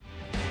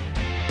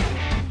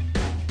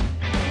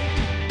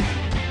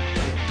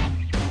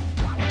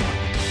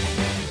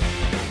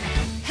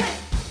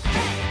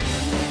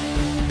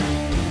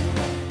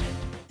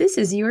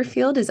is your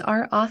field is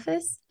our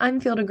office. I'm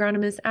field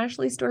agronomist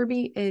Ashley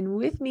Storby, and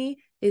with me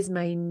is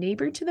my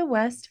neighbor to the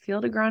west,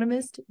 field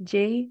agronomist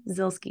Jay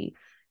Zilski.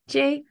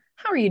 Jay,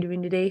 how are you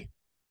doing today?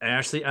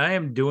 Ashley, I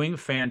am doing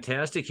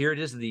fantastic. Here it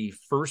is, the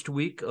first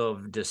week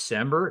of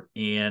December,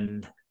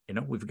 and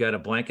we've got a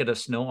blanket of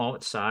snow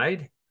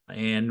outside,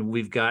 and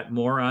we've got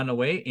more on the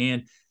way.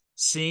 And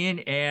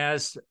seeing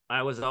as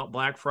I was out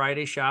Black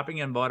Friday shopping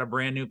and bought a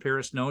brand new pair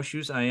of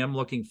snowshoes, I am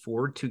looking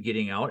forward to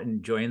getting out and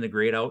enjoying the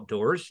great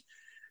outdoors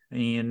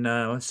and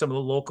some of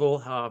the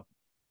local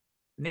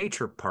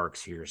nature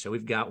parks here. So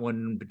we've got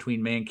one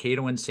between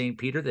Mankato and St.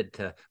 Peter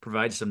that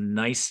provides some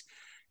nice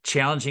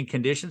challenging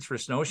conditions for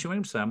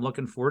snowshoeing. So I'm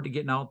looking forward to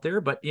getting out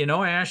there. But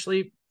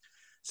Ashley,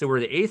 so we're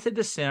the 8th of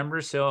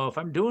December. So if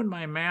I'm doing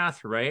my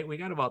math right, we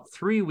got about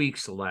 3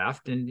 weeks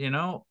left, and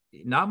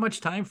not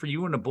much time for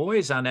you and the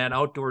boys on that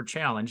outdoor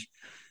challenge.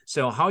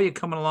 So how are you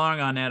coming along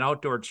on that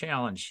outdoor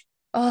challenge?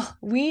 Oh,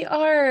 we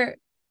are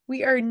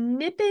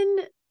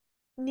nipping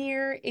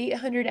near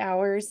 800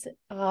 hours.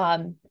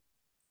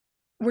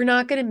 We're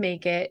not going to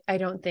make it, I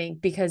don't think,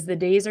 because the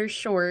days are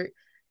short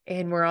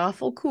and we're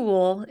awful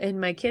cool, and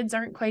my kids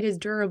aren't quite as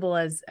durable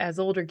as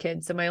older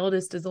kids. So my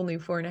oldest is only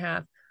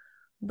 4.5.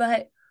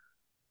 But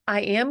I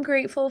am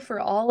grateful for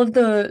all of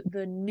the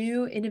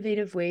new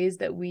innovative ways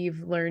that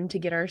we've learned to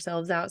get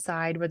ourselves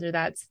outside, whether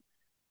that's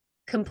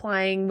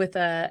complying with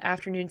a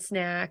afternoon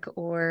snack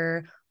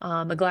or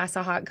a glass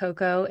of hot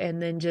cocoa,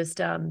 and then just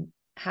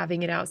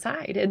having it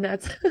outside. And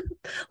that's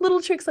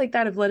little tricks like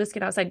that have let us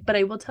get outside. But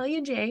I will tell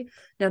you, Jay,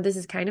 now this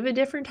is kind of a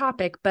different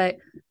topic, but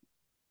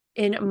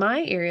in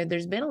my area,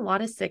 there's been a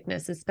lot of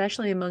sickness,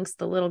 especially amongst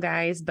the little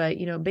guys, but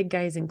big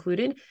guys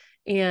included.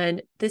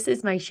 And this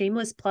is my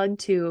shameless plug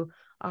to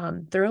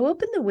throw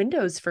open the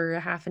windows for a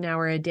half an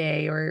hour a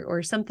day,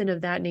 or something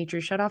of that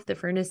nature. Shut off the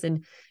furnace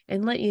and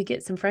let you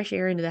get some fresh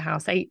air into the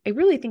house. I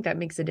really think that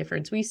makes a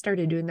difference. We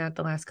started doing that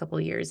the last couple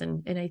of years,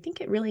 and I think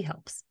it really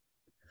helps.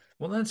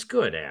 Well, that's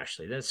good,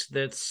 Ashley.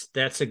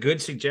 That's a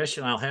good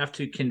suggestion. I'll have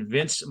to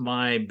convince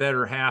my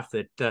better half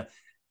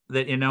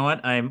that you know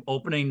what, I'm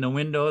opening the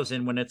windows,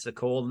 and when it's a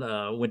cold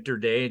winter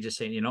day, just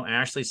saying,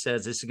 Ashley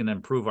says this is going to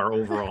improve our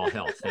overall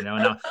health.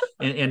 Now,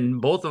 and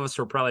both of us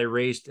were probably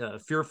raised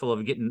fearful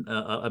of getting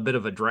a bit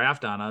of a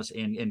draft on us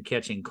and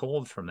catching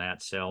cold from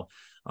that. So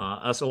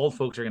us old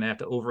folks are going to have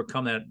to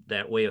overcome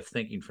that way of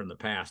thinking from the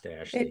past, It,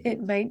 Ashley. it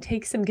might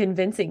take some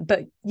convincing,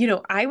 but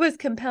I was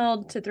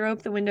compelled to throw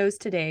up the windows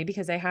today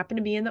because I happened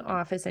to be in the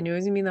office. I knew I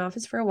was gonna be in the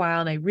office for a while,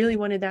 and I really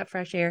wanted that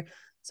fresh air.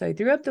 So I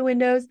threw up the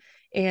windows,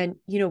 and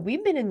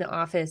we've been in the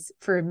office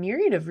for a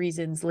myriad of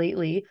reasons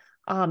lately.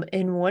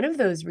 And one of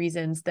those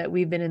reasons that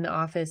we've been in the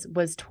office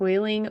was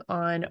toiling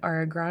on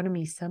our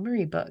agronomy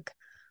summary book.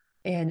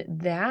 And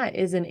that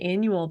is an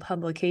annual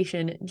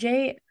publication.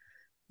 Jay,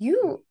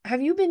 you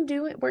been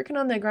doing working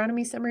on the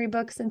agronomy summary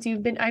book since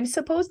you've been? I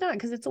suppose not,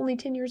 because it's only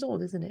 10 years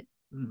old, isn't it?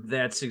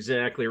 That's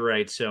exactly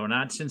right. So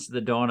not since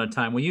the dawn of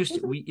time. We used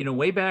to,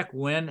 way back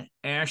when,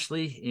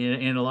 Ashley,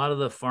 and a lot of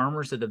the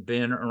farmers that have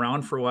been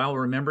around for a while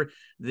remember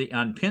the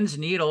on pins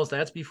and needles.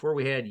 That's before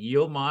we had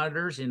yield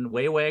monitors, and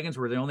weigh wagons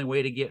were the only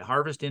way to get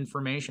harvest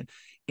information.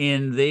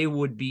 And they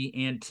would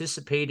be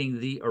anticipating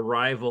the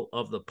arrival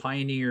of the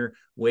Pioneer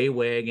weigh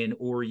wagon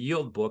or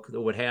yield book that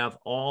would have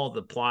all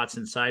the plots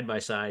and side by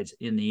sides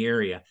in the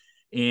area.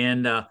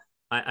 And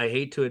I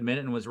hate to admit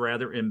it, and was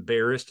rather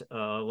embarrassed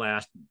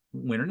last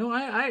winter. No,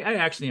 I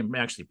actually am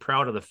actually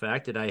proud of the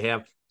fact that I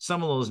have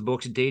some of those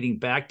books dating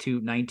back to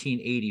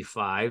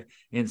 1985,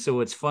 and so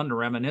it's fun to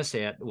reminisce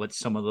at what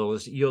some of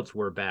those yields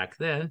were back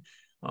then.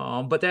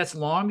 But that's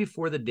long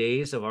before the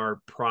days of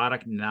our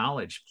product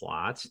knowledge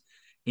plots,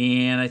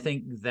 and I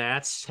think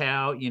that's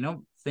how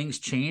things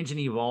change and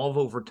evolve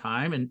over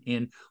time.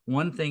 And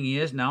one thing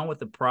is, now with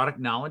the product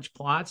knowledge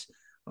plots,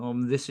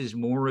 this is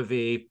more of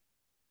a,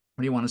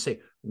 what do you want to say,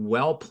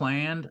 well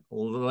planned,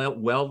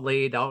 well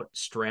laid out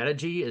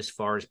strategy as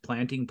far as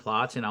planting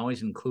plots, and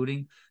always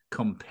including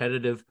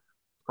competitive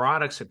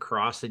products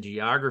across the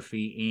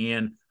geography.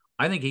 And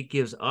I think it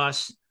gives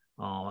us,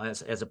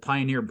 as a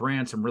Pioneer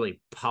brand, some really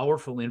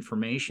powerful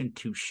information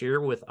to share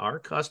with our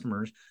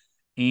customers,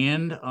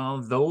 and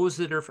those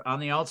that are on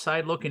the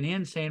outside looking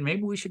in, saying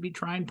maybe we should be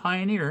trying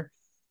Pioneer,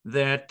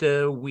 that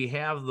we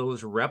have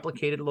those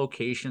replicated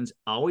locations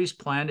always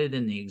planted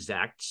in the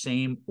exact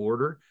same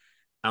order,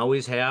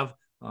 always have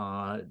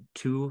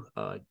two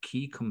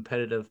key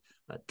competitive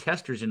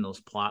testers in those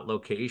plot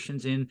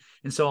locations. And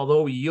so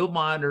although yield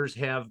monitors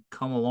have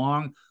come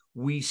along,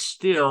 we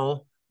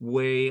still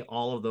weigh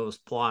all of those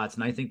plots.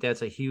 And I think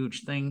that's a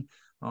huge thing,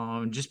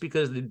 just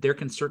because there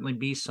can certainly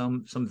be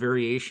some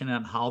variation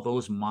on how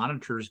those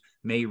monitors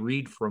may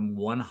read from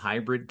one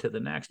hybrid to the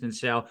next. And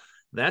so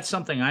that's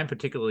something I'm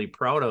particularly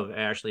proud of,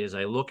 Ashley, as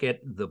I look at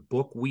the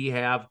book we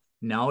have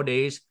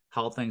nowadays,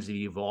 how things have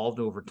evolved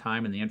over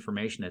time, and the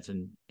information that's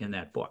in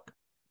that book.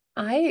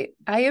 I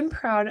am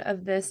proud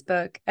of this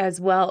book as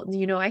well.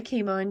 I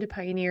came on to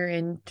Pioneer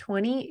in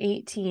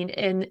 2018,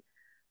 and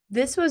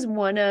This was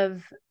one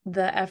of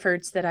the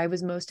efforts that I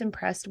was most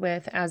impressed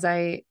with as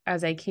I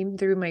came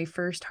through my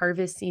first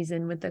harvest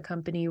season with the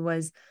company,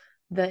 was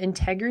the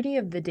integrity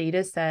of the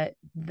data set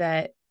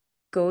that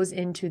goes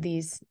into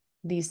these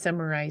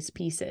summarized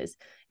pieces.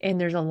 And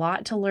there's a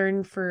lot to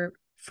learn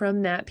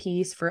from that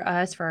piece for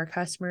us, for our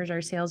customers,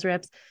 our sales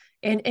reps.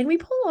 And we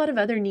pull a lot of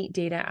other neat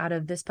data out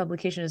of this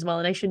publication as well.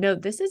 And I should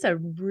note, this is a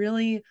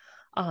really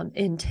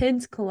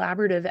intense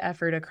collaborative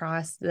effort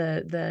across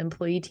the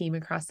employee team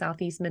across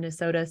Southeast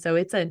Minnesota. So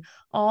it's an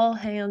all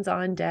hands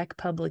on deck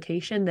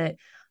publication that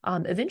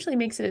eventually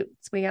makes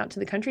its way out to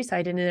the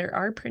countryside. And there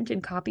are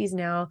printed copies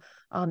now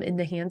in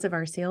the hands of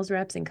our sales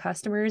reps and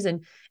customers.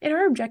 And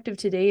our objective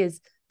today is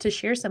to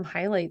share some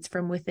highlights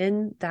from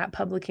within that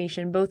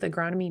publication, both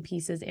agronomy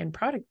pieces and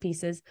product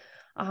pieces.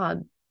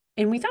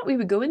 And we thought we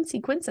would go in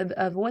sequence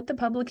of what the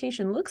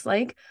publication looks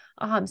like.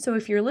 So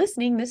if you're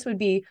listening, this would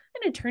be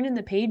kind of turning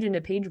the page into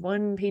page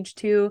 1, page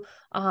 2,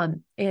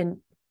 and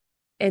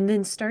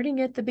then starting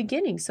at the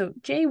beginning. So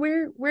Jay,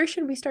 where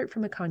should we start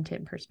from a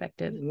content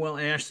perspective? Well,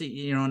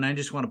 Ashley, and I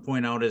just want to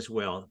point out as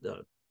well,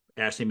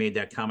 Ashley made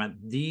that comment.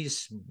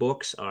 These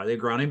books the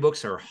agronomy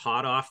books are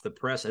hot off the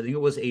press. I think it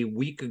was a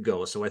week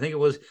ago. So I think it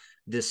was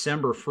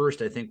December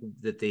 1st, I think,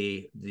 that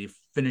the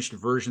finished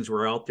versions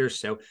were out there.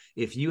 So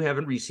if you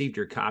haven't received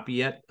your copy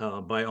yet,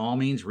 by all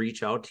means,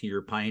 reach out to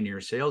your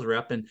Pioneer sales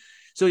rep. And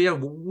so, yeah,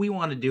 what we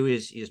want to do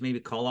is maybe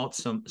call out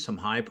some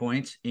high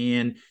points.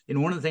 And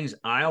one of the things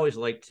I always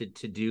like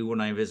to do when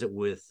I visit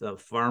with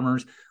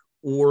farmers,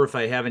 or if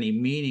I have any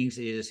meetings,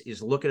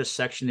 is look at a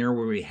section there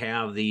where we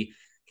have the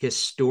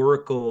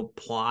historical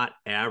plot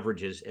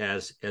averages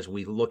as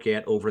we look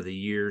at over the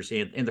years.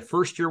 And the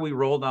first year we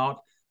rolled out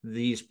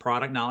these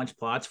product knowledge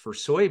plots for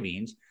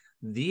soybeans,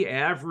 the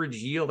average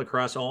yield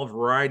across all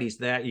varieties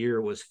that year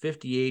was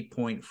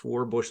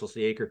 58.4 bushels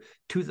the acre,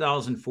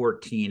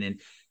 2014.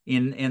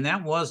 And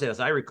that was, as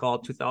I recall,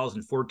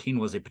 2014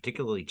 was a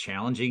particularly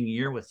challenging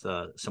year with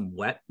some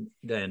wet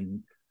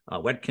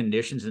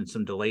conditions and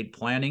some delayed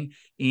planting.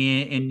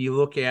 And you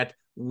look at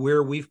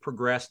where we've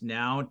progressed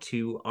now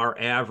to our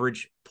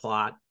average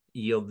plot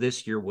yield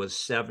this year was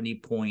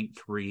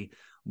 70.3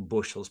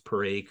 bushels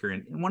per acre.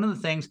 And one of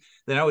the things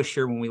that I always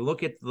share when we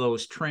look at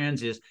those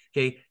trends is,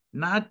 okay,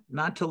 not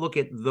to look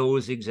at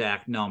those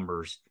exact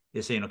numbers,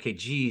 is saying, okay,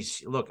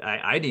 geez, look,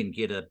 I didn't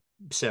get a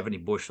 70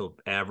 bushel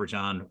average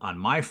on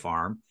my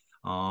farm.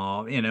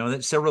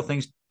 That's several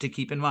things to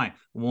keep in mind.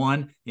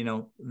 One,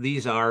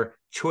 these are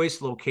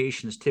choice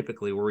locations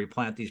typically where we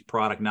plant these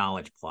product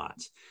knowledge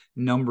plots.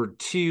 Number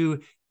two,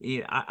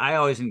 I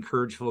always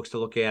encourage folks to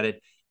look at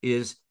it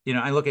is,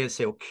 I look at it and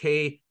say,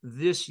 okay,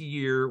 this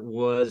year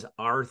was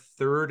our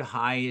third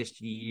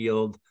highest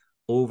yield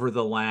over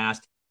the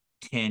last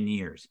 10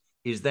 years.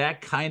 Is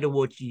that kind of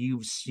what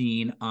you've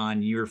seen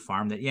on your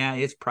farm? That, yeah,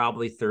 it's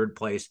probably third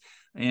place.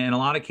 And in a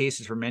lot of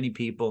cases, for many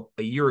people,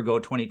 a year ago,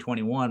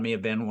 2021 may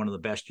have been one of the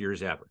best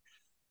years ever.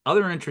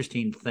 Other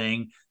interesting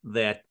thing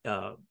that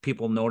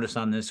people notice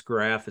on this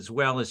graph as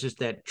well is just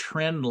that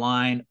trend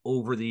line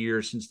over the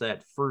years since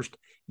that first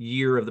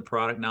year of the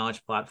product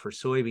knowledge plot for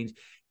soybeans,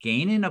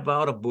 gaining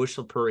about a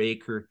bushel per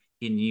acre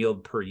in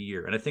yield per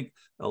year. And I think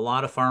a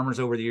lot of farmers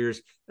over the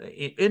years,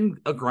 and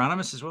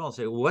agronomists as well,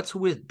 say, what's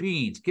with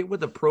beans? Get with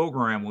the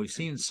program. We've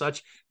seen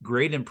such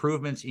great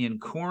improvements in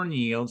corn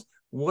yields.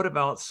 What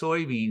about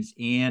soybeans?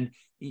 And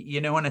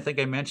and I think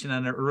I mentioned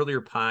on an earlier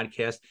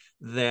podcast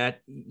that,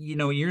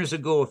 years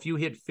ago, if you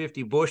hit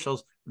 50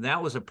 bushels,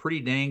 that was a pretty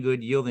dang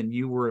good yield and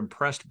you were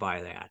impressed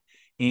by that.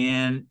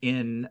 And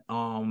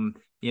now,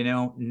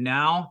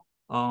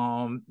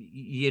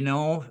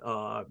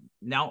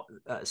 now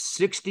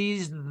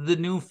 60's the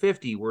new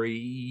 50, where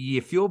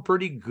you feel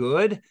pretty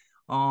good.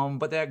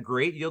 But that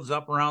great yields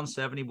up around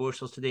 70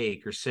 bushels to the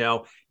acre.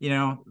 So,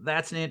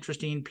 that's an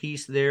interesting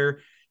piece there.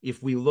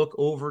 If we look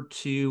over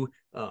to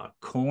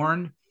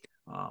corn,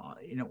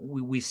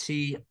 we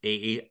see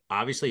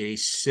obviously a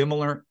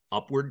similar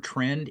upward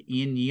trend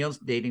in yields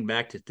dating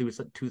back to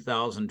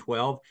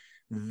 2012.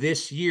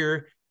 This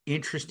year,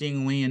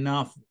 interestingly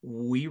enough,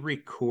 we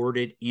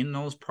recorded in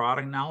those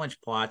product knowledge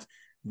plots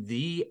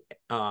the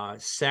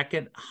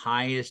second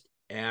highest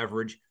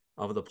average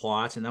of the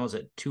plots, and that was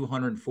at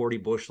 240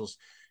 bushels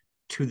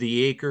to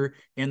the acre.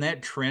 And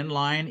that trend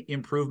line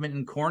improvement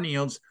in corn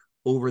yields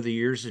over the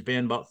years has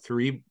been about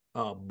 3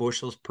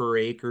 bushels per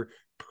acre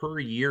per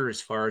year,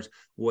 as far as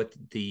what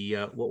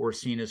we're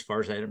seeing as far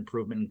as that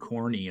improvement in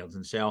corn yields.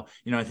 And so,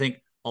 I think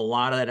a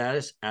lot of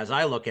that, as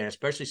I look at it,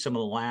 especially some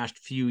of the last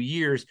few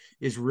years,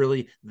 is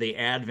really the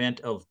advent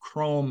of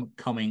Chrome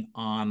coming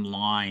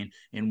online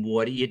and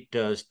what it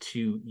does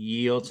to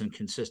yields and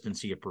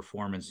consistency of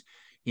performance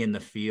in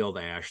the field,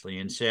 Ashley.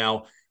 And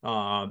so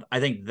I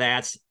think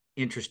that's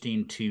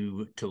interesting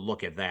to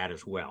look at that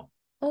as well.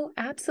 Oh,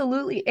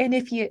 absolutely. And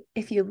if you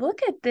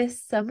look at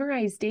this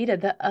summarized data,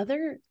 the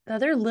other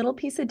little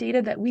piece of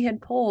data that we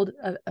had pulled,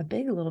 a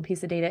big little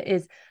piece of data,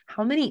 is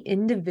how many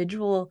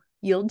individual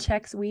yield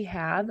checks we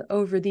have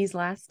over these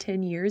last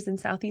 10 years in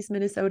Southeast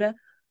Minnesota.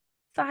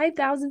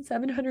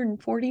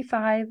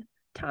 5,745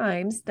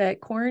 times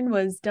that corn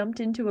was dumped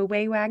into a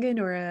weigh wagon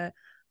or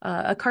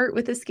a cart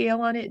with a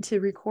scale on it to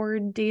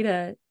record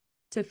data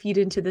to feed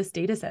into this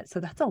data set. So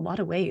that's a lot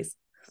of ways.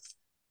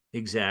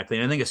 Exactly.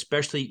 And I think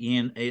especially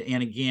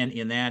and again,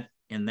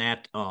 in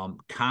that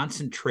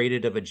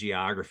concentrated of a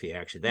geography,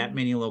 actually, that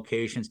many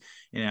locations.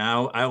 And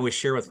I always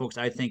share with folks,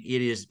 I think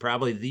it is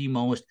probably the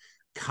most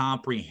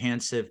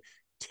comprehensive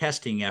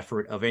testing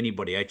effort of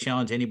anybody. I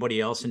challenge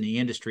anybody else in the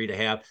industry to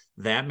have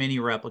that many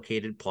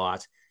replicated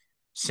plots,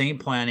 same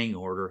planning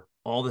order,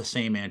 all the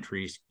same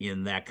entries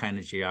in that kind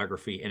of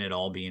geography, and it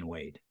all being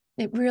weighed.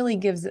 It really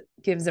gives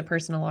a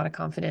person a lot of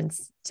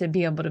confidence to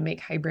be able to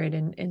make hybrid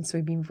and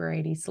soybean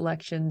variety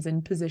selections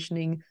and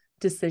positioning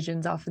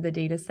decisions off of the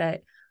data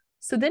set.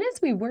 So then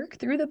as we work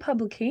through the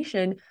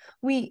publication,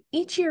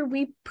 each year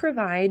we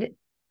provide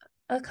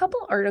a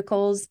couple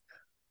articles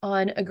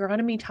on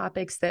agronomy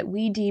topics that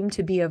we deem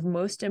to be of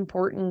most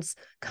importance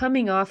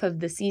coming off of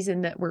the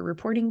season that we're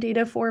reporting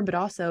data for, but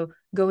also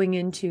going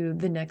into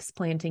the next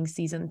planting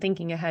season,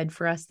 thinking ahead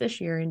for us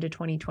this year into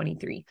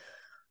 2023.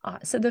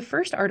 So the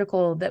first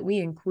article that we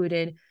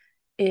included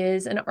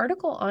is an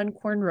article on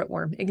corn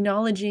rootworm,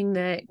 acknowledging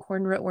that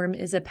corn rootworm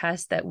is a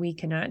pest that we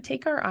cannot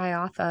take our eye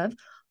off of,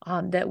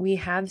 that we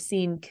have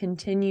seen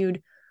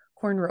continued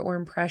corn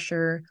rootworm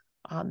pressure,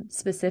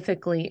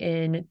 specifically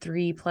in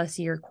 3+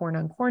 year corn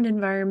on corn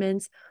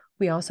environments.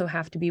 We also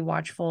have to be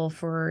watchful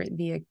for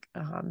the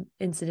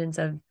incidence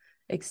of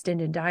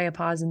extended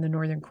diapause in the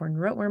northern corn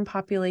rootworm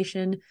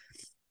population.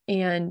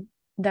 And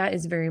that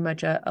is very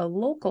much a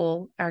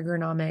local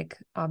agronomic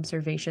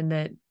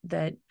observation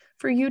that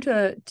for you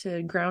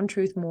to ground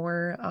truth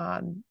more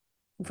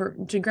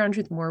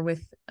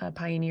with a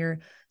Pioneer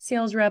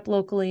sales rep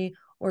locally,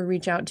 or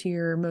reach out to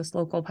your most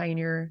local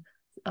Pioneer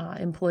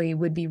employee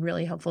would be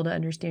really helpful to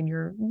understand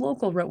your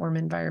local rootworm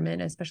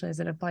environment, especially as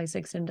it applies to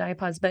extended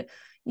diapause. But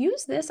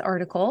use this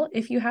article,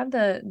 if you have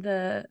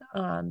the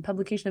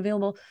publication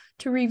available,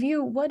 to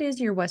review what is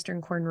your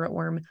Western corn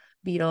rootworm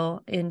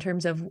beetle in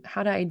terms of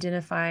how to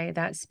identify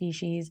that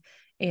species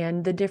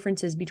and the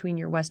differences between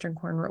your Western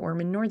corn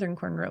rootworm and Northern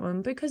corn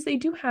rootworm, because they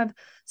do have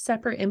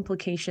separate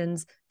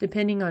implications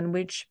depending on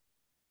which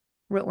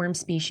rootworm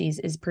species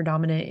is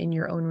predominant in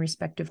your own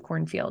respective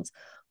cornfields,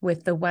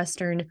 with the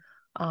Western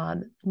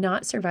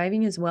not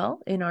surviving as well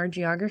in our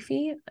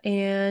geography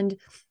and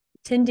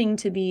tending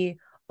to be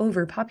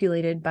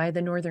overpopulated by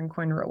the Northern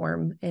corn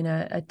rootworm in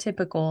a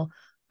typical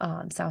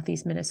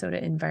Southeast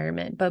Minnesota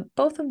environment. But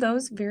both of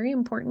those very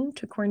important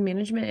to corn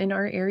management in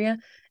our area.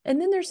 And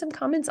then there's some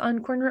comments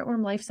on corn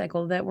rootworm life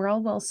cycle that we're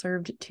all well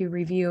served to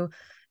review.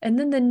 And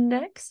then the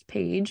next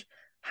page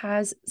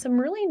has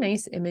some really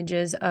nice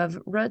images of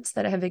roots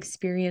that have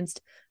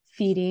experienced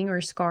feeding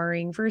or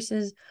scarring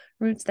versus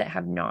roots that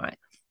have not.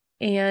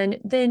 And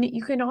then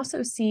you can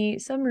also see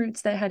some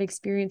roots that had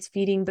experienced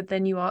feeding, but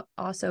then you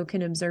also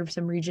can observe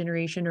some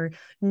regeneration or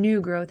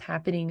new growth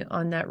happening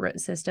on that root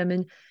system.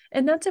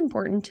 And that's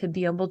important to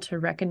be able to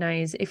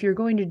recognize if you're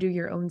going to do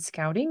your own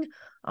scouting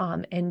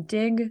and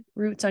dig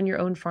roots on your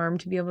own farm,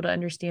 to be able to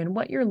understand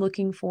what you're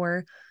looking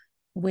for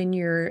when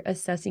you're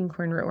assessing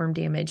corn rootworm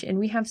damage. And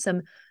we have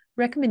some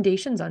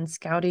recommendations on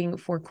scouting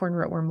for corn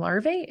rootworm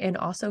larvae and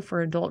also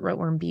for adult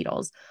rootworm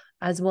beetles,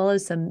 as well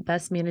as some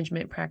best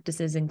management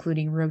practices,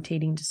 including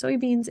rotating to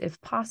soybeans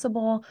if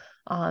possible,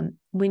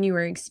 when you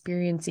are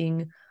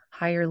experiencing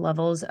higher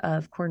levels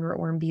of corn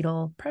rootworm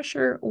beetle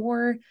pressure,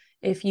 or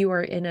if you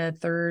are in a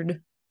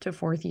 3rd to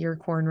 4th year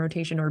corn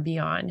rotation or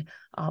beyond.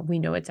 We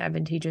know it's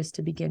advantageous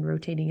to begin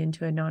rotating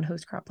into a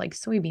non-host crop like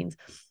soybeans,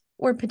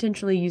 or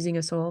potentially using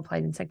a soil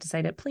applied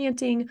insecticide at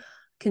planting,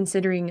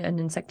 considering an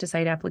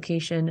insecticide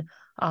application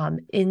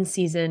in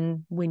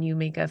season when you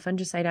make a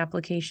fungicide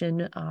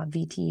application,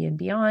 VT and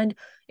beyond,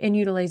 and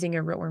utilizing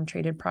a rootworm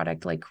traded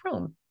product like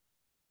Chrome.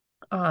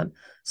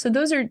 So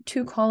those are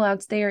 2 call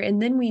outs there.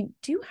 And then we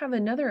do have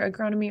another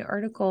agronomy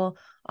article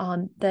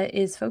that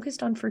is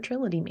focused on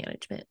fertility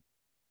management.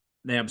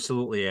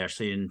 Absolutely,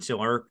 Ashley. And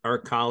so our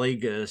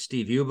colleague,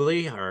 Steve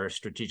Ubley, our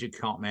strategic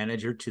account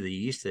manager to the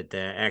east, that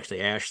actually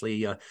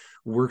Ashley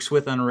works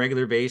with on a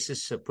regular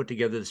basis, put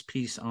together this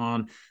piece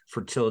on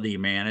fertility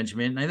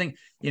management. And I think,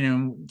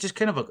 just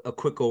kind of a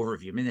quick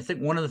overview. I mean, I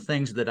think one of the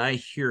things that I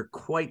hear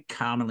quite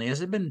commonly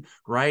as I've been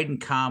riding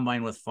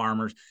combine with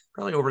farmers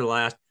probably over the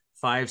last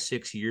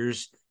 5-6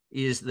 years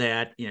is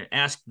that,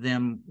 ask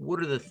them what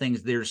are the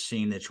things they're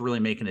seeing that's really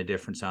making a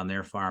difference on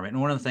their farm.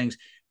 And one of the things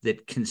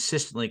that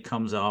consistently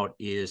comes out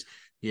is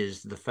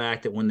the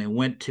fact that when they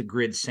went to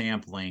grid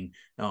sampling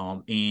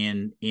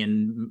and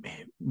in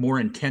more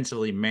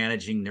intensively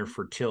managing their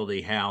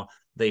fertility, how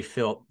they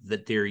felt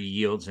that their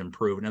yields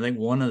improved. And I think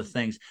one of the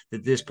things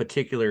that this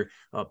particular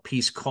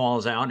piece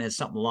calls out, and it's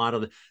something a lot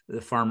of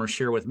the farmers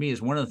share with me,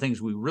 is one of the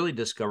things we really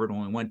discovered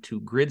when we went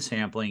to grid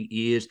sampling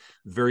is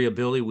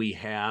variability we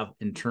have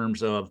in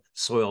terms of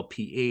soil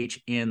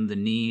pH and the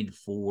need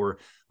for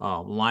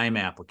lime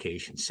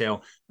application.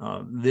 So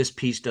this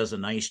piece does a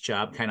nice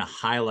job kind of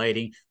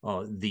highlighting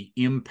the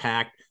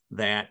impact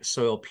that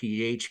soil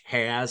pH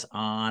has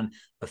on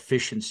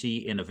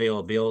efficiency and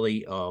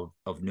availability of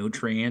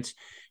nutrients.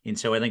 And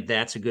so I think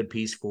that's a good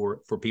piece for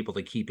people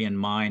to keep in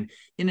mind.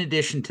 In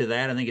addition to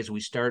that, I think as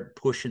we start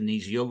pushing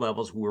these yield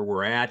levels where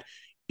we're at,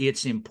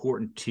 it's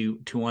important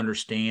to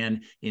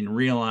understand and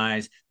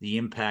realize the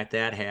impact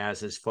that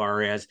has as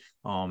far as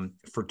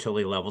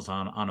fertility levels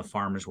on a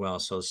farm as well.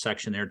 So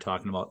section there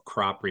talking about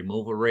crop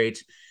removal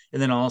rates.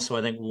 And then also,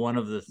 I think one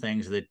of the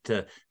things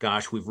that,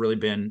 we've really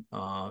been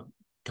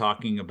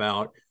talking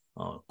about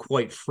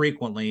quite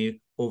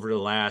frequently over the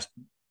last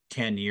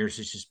 10 years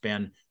has just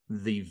been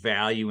the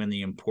value and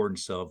the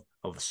importance of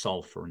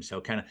sulfur. And so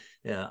kind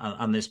of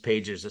on this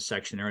page, there's a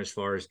section there as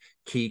far as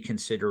key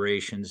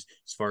considerations,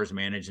 as far as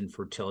managing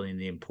fertility and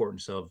the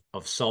importance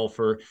of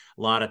sulfur.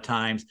 A lot of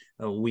times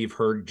we've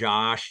heard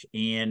Josh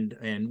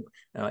and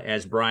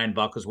as Brian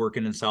Buck was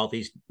working in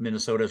Southeast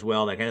Minnesota as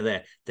well, that kind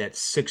of that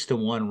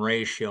 6-to-1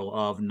 ratio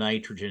of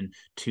nitrogen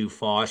to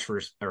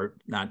phosphorus, or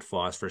not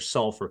phosphorus,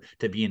 sulfur,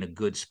 to be in a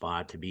good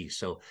spot to be.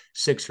 So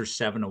 6 or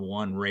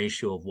 7-to-1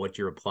 ratio of what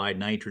your applied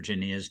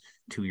nitrogen is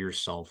to your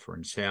sulfur.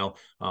 And so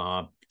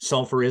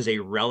sulfur is a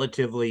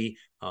relatively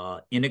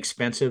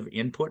inexpensive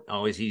input,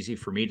 always easy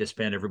for me to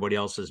spend everybody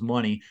else's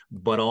money,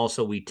 but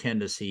also we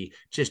tend to see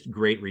just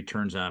great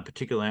returns on,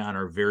 particularly on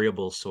our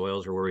variable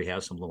soils or where we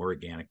have some low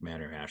organic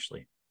matter,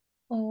 Ashley.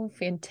 Oh,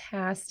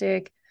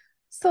 fantastic.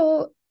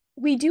 So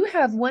we do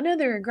have one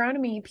other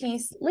agronomy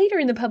piece later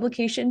in the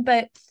publication,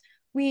 but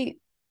we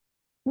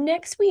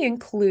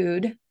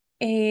include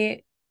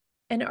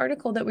an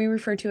article that we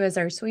refer to as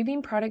our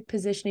soybean product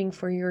positioning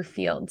for your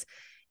fields.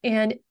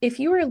 And if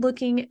you are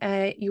looking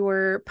at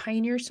your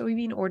Pioneer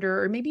soybean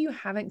order, or maybe you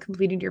haven't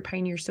completed your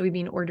Pioneer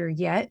soybean order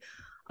yet,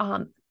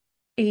 an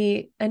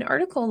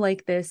article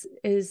like this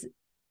is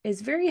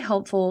very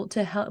helpful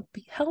to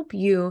help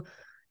you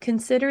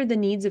consider the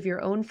needs of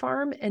your own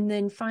farm and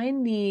then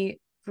find the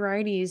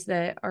varieties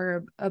that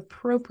are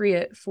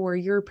appropriate for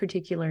your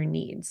particular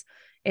needs,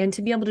 and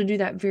to be able to do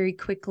that very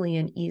quickly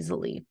and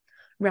easily,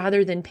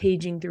 rather than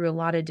paging through a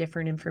lot of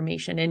different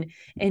information.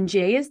 And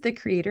Jay is the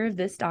creator of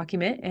this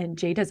document, and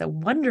Jay does a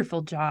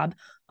wonderful job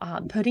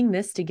putting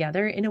this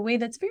together in a way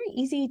that's very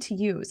easy to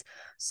use.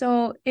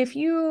 So if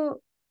you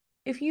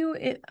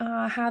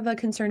have a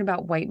concern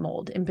about white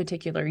mold in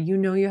particular,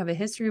 you have a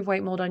history of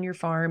white mold on your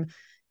farm,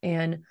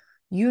 and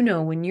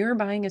when you're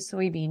buying a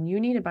soybean, you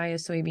need to buy a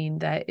soybean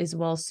that is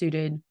well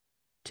suited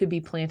to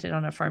be planted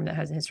on a farm that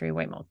has a history of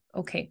white mold.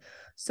 Okay,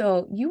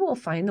 so you will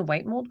find the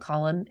white mold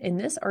column in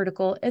this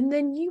article, and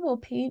then you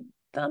will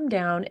thumb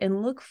down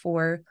and look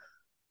for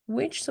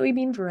which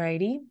soybean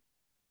variety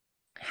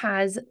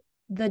has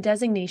the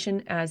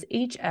designation as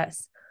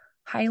HS,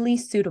 highly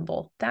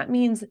suitable. That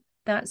means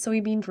that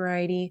soybean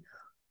variety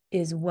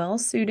is well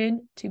suited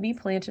to be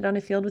planted on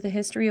a field with a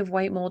history of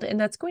white mold, and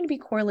that's going to be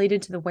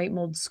correlated to the white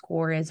mold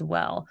score as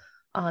well.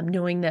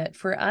 Knowing that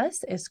for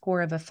us, a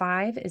score of a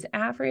 5 is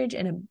average,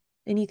 and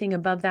anything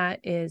above that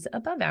is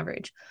above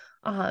average.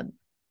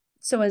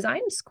 So as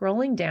I'm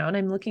scrolling down,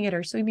 I'm looking at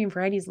our soybean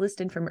varieties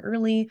listed from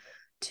early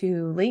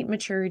to late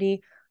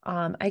maturity.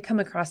 I come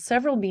across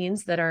several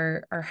beans that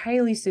are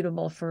highly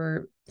suitable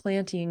for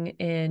planting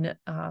in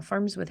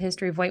farms with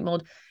history of white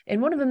mold.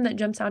 And one of them that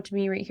jumps out to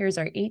me right here is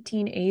our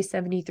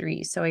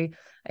 18A73. So I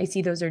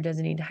see those are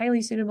designated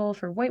highly suitable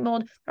for white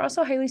mold. They're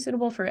also highly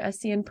suitable for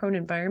SCN prone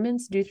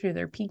environments due to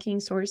their peaking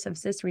source of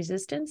cyst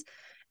resistance.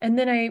 And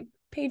then I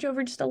page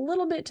over just a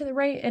little bit to the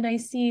right, and I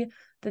see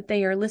that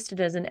they are listed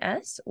as an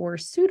S, or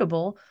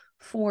suitable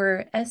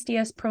for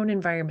SDS prone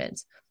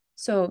environments.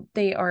 So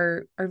they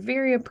are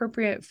very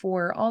appropriate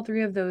for all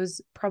three of those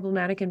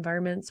problematic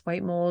environments: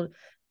 white mold,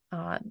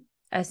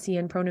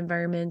 SCN prone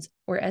environments,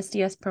 or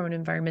SDS prone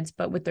environments,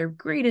 but with their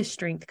greatest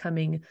strength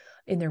coming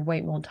in their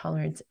white mold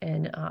tolerance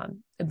and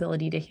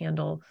ability to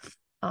handle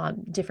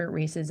different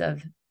races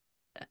of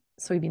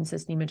soybean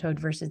cyst nematode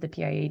versus the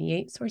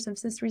PI88 source of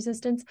cyst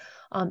resistance.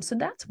 So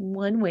that's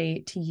one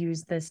way to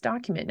use this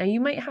document. Now, you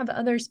might have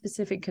other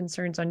specific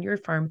concerns on your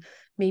farm.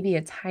 Maybe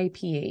it's high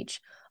pH.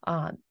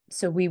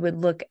 So we would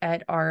look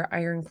at our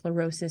iron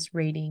chlorosis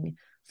rating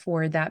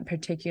for that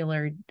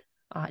particular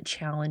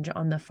challenge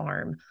on the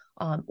farm.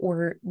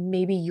 Or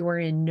maybe you're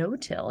in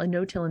a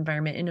no-till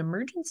environment, and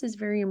emergence is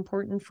very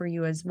important for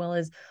you, as well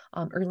as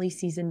early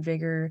season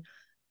vigor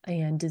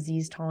and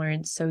disease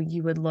tolerance. So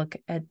you would look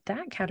at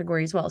that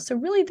category as well. So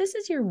really, this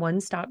is your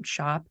one-stop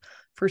shop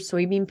for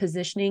soybean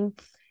positioning.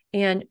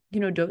 And,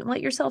 don't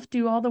let yourself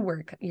do all the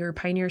work. Your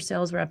Pioneer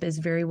sales rep is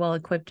very well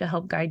equipped to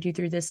help guide you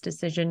through this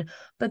decision,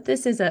 but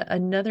this is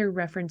another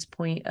reference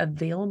point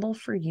available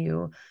for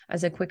you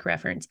as a quick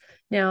reference.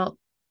 Now,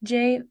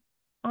 Jay,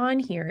 on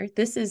here,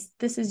 this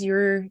is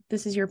your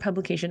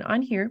publication.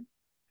 On here,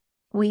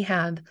 we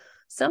have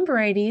some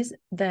varieties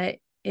that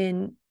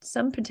in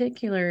some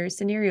particular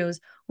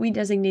scenarios, we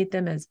designate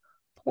them as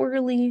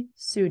poorly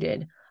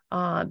suited.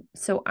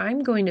 So I'm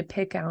going to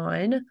pick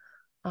on,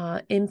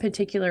 in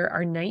particular,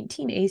 our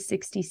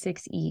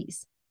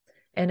 19A66Es.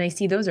 And I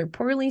see those are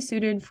poorly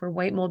suited for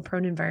white mold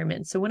prone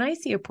environments. So when I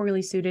see a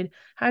poorly suited,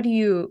 how do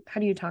you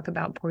talk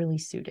about poorly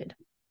suited?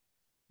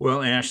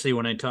 Well, Ashley,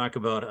 when I talk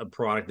about a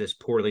product that's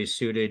poorly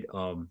suited,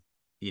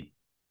 it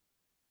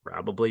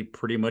probably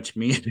pretty much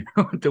means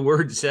what the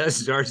word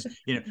says. Ours,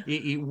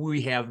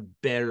 we have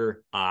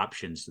better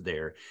options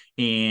there.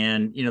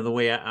 And the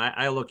way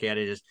I look at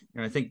it is,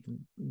 I think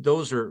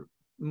those are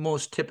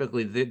most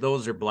typically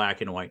those are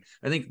black and white.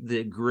 I think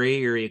the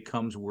gray area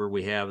comes where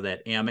we have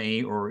that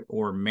MA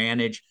or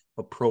manage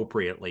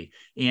appropriately.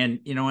 And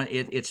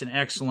it's an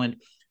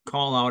excellent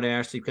call out,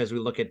 Ashley, because we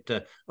look at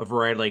a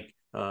variety like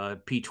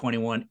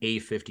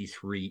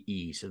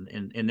P21A53Es,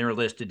 and they're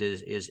listed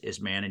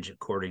as managed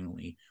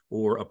accordingly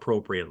or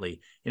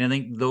appropriately. And I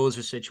think those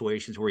are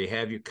situations where you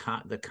have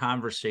the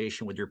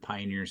conversation with your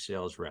pioneer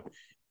sales rep.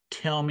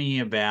 Tell me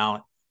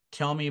about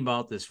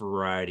this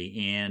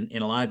variety, and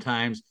a lot of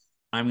times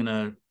I'm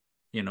gonna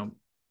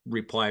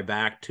reply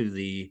back to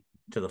the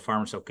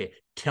farmers. Okay,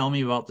 tell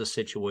me about the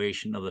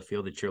situation of the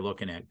field that you're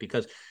looking at,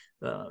 because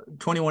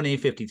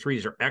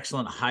 21A53s are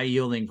excellent high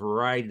yielding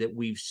variety that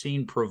we've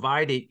seen,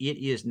 provided it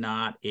is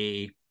not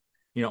a,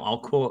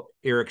 I'll quote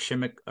Eric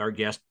Schimmick, our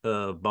guest,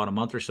 about a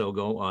month or so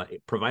ago,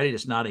 provided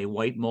it's not a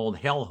white mold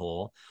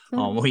hellhole.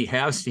 We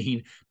have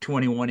seen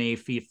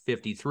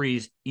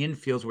 21A53s in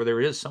fields where there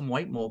is some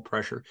white mold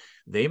pressure.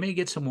 They may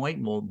get some white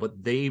mold,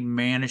 but they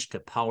manage to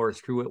power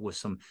through it with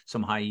some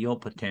high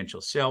yield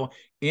potential. So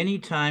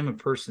anytime a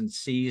person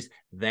sees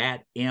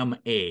that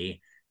MA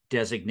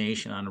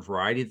designation on a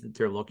variety that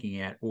they're looking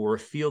at or a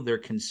field they're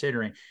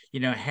considering,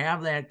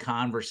 have that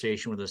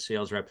conversation with a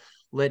sales rep.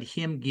 Let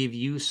him give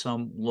you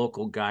some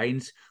local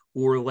guidance,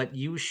 or let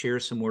you share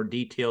some more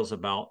details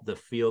about the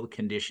field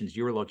conditions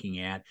you're looking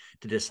at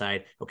to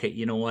decide, okay,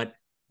 you know what,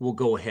 we'll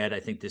go ahead.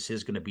 I think this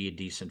is going to be a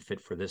decent fit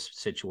for this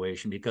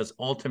situation, because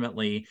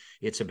ultimately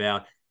it's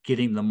about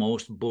getting the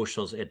most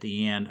bushels at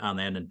the end on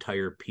that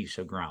entire piece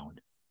of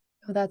ground.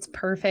 Oh, that's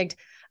perfect.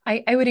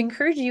 I would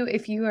encourage you,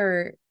 if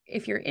you're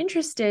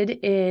interested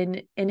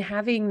in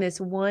having this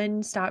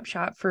one-stop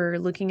shop for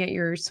looking at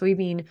your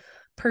soybean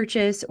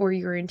purchase or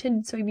your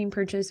intended soybean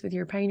purchase with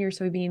your Pioneer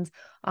soybeans,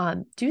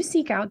 do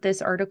seek out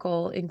this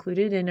article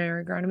included in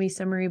our Agronomy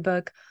Summary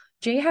Book.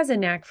 Jay has a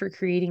knack for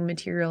creating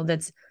material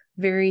that's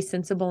very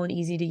sensible and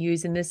easy to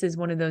use, and this is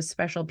one of those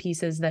special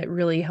pieces that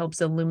really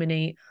helps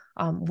illuminate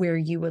where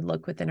you would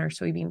look within our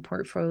soybean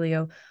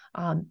portfolio.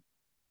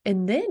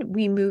 And then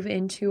we move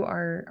into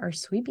our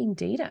soybean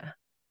data.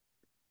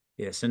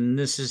 Yes, and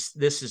this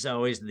is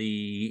always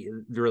the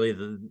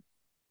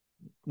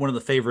one of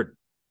the favorite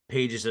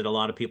pages that a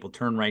lot of people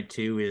turn right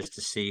to, is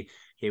to see,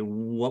 okay,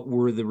 what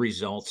were the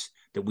results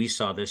that we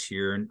saw this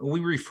year, and we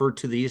refer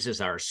to these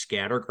as our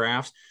scatter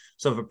graphs.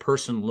 So if a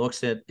person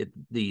looks at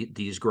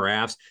these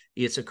graphs,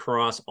 it's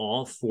across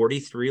all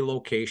 43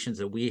 locations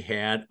that we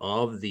had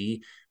of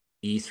the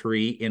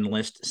E3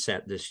 enlist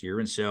set this year.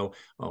 And so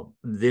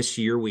this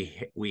year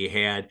we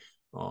had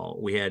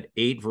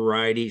 8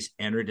 varieties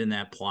entered in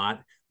that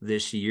plot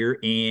this year.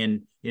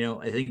 And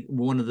I think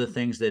one of the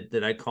things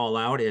that I call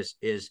out is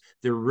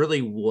there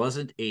really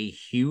wasn't a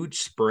huge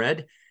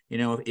spread.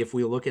 If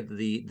we look at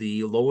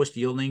the lowest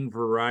yielding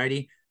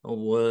variety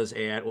was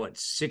at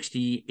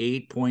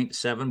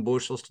 68.7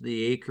 bushels to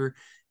the acre,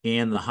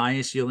 and the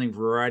highest yielding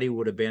variety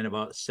would have been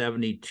about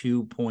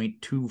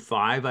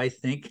 72.25, I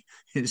think,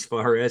 as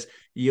far as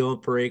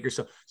yield per acre.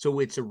 So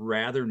it's a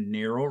rather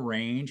narrow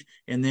range.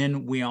 And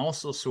then we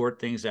also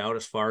sort things out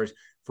as far as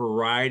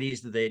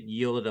varieties that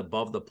yielded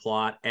above the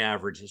plot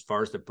average as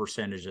far as the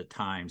percentage of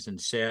times.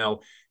 And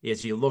so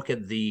as you look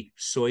at the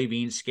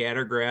soybean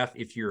scatter graph,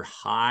 if you're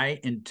high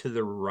and to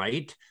the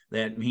right,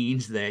 that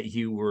means that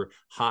you were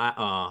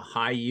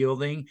high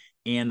yielding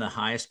and the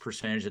highest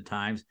percentage of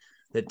times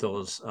that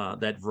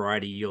that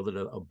variety yielded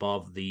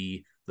above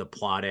the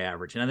plot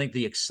average. And I think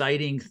the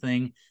exciting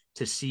thing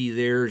to see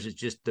there is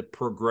just the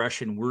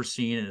progression we're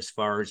seeing as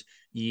far as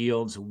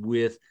yields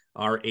with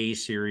our A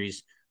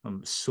series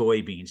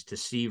soybeans, to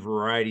see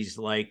varieties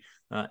like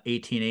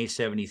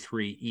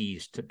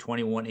 18A73Es to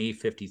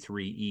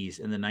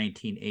 21A53Es and the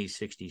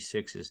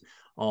 19A66s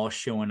all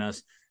showing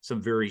us some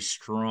very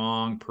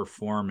strong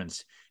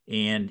performance.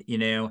 And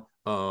a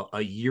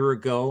year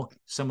ago,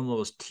 some of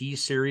those T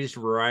series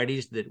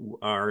varieties that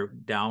are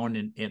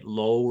down and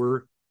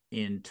lower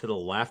and to the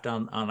left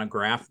on a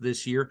graph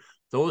this year,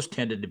 those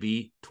tended to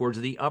be towards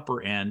the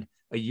upper end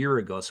a year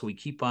ago. So we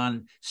keep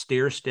on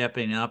stair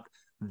stepping up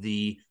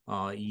the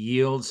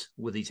yields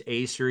with these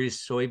A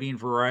series soybean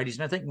varieties.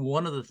 And I think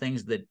one of the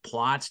things that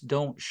plots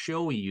don't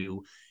show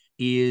you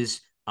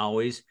is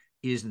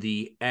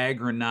the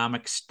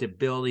agronomic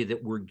stability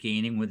that we're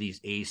gaining with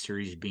these A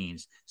series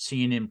beans,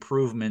 seeing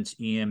improvements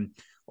in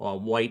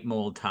white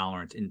mold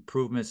tolerance,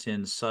 improvements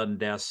in sudden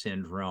death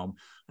syndrome,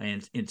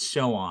 and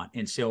so on.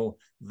 And so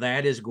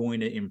that is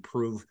going to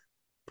improve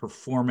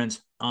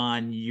performance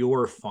on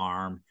your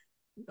farm,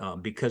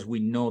 because we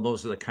know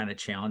those are the kind of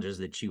challenges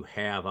that you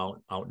have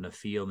out in the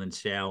field. And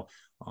so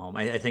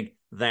I think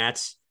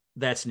that's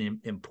that's an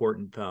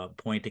important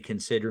point to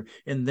consider.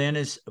 And then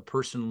as a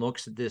person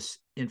looks at this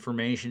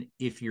information,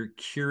 if you're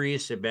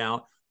curious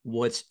about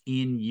what's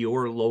in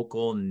your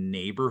local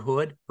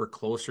neighborhood or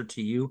closer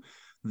to you,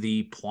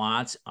 the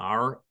plots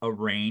are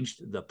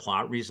arranged, the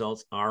plot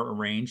results are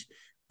arranged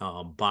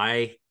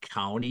by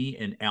county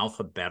in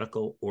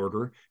alphabetical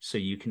order, so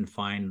you can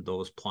find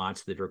those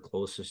plots that are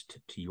closest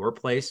to your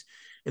place.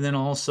 And then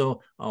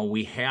also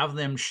we have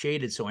them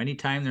shaded, so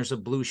anytime there's a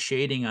blue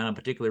shading on a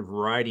particular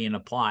variety in a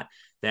plot,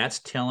 that's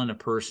telling a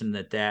person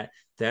that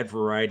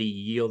variety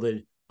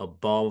yielded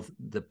above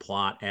the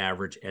plot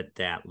average at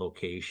that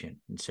location.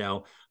 And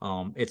so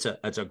it's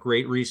a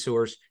great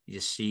resource. You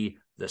see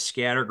the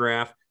scatter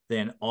graph,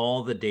 then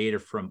all the data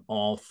from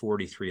all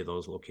 43 of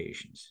those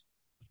locations.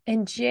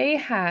 And Jay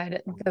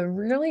had the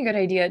really good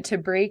idea to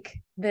break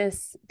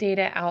this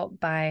data out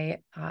by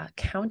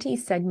county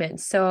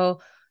segments.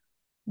 So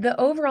the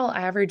overall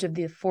average of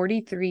the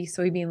 43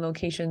 soybean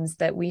locations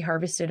that we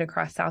harvested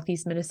across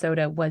Southeast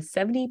Minnesota was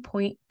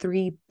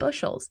 70.3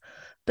 bushels.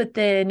 But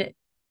then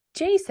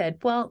Jay said,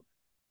 well,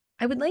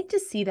 I would like to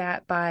see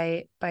that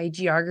by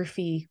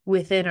geography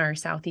within our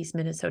Southeast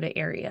Minnesota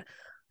area.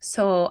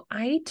 So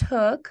I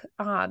took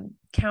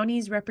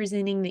counties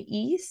representing the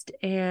east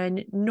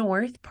and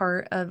north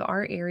part of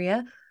our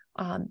area.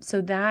 So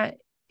that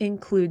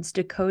includes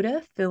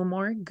Dakota,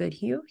 Fillmore,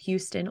 Goodhue,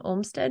 Houston,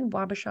 Olmsted,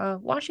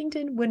 Wabasha,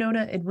 Washington,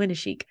 Winona, and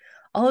Winneshiek.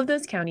 All of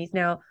those counties.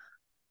 Now,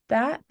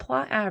 that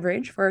plot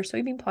average for our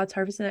soybean plots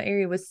harvested in that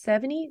area was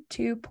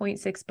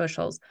 72.6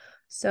 bushels.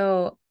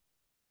 So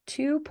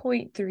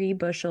 2.3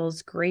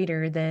 bushels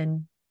greater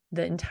than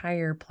the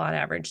entire plot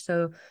average.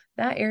 So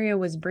that area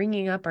was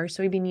bringing up our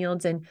soybean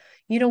yields. And,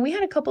 we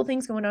had a couple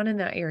things going on in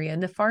that area. In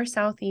the far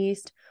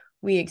southeast,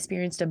 we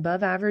experienced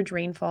above average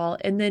rainfall.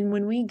 And then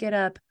when we get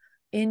up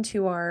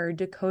into our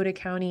Dakota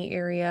County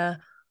area,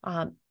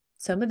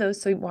 some of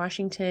those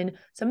Washington,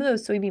 some of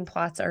those soybean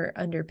plots are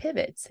under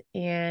pivots.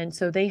 And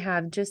so they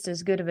have just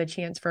as good of a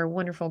chance for a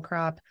wonderful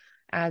crop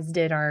as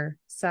did our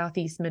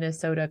Southeast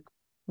Minnesota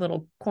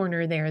little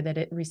corner there that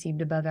it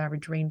received above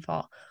average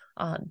rainfall.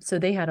 So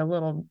they had a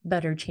little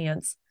better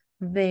chance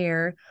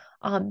there.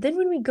 Then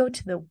when we go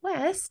to the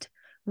west,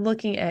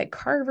 looking at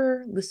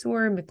Carver,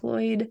 LeSueur,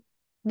 McLeod,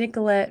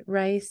 Nicollet,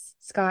 Rice,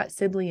 Scott,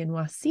 Sibley, and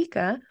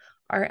Waseca,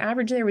 our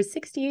average there was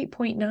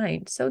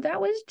 68.9. So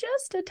that was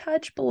just a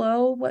touch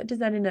below. What does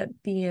that end up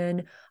being?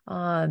 It's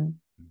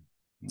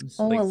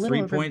a like little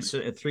 3 over points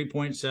at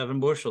 3.7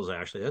 bushels.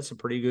 Actually, that's a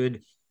pretty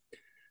good.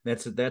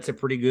 That's a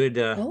pretty good,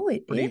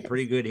 it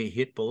pretty is. good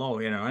hit below,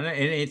 And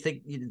I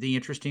think the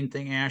interesting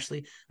thing,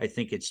 Ashley, I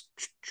think it's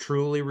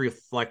truly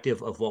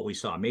reflective of what we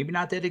saw. Maybe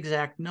not that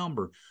exact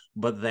number,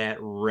 but that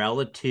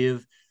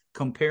relative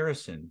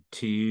comparison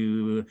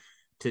to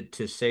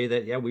say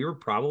that, yeah, we were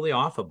probably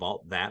off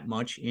about that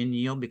much in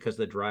yield because of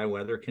the dry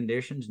weather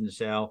conditions. And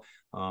so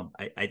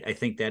I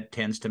think that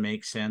tends to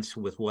make sense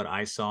with what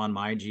I saw in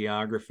my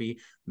geography.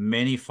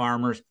 Many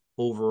farmers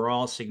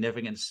overall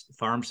significant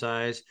farm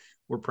size,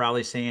 we're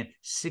probably saying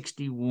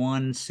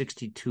 61,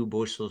 62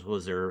 bushels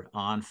was their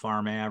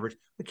on-farm average.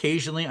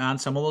 Occasionally on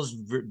some of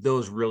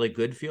those really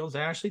good fields,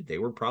 actually, they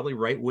were probably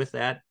right with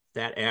that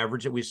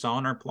average that we saw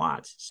in our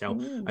plots.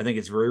 So I think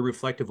it's very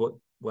reflective of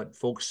what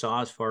folks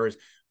saw as far as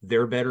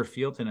their better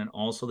fields, and then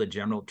also the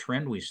general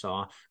trend we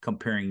saw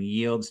comparing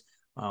yields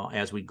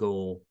as we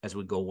go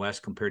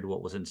west compared to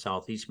what was in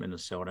Southeast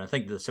Minnesota. I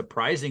think the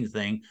surprising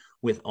thing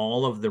with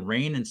all of the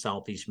rain in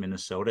Southeast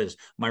Minnesota is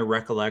my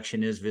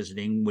recollection is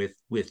visiting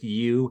with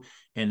you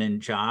and then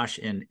Josh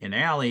and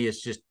Allie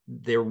is just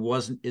there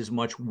wasn't as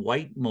much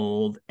white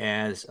mold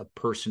as a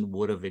person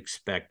would have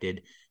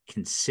expected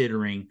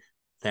considering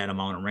that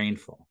amount of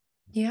rainfall.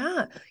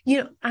 Yeah.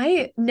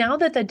 Now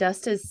that the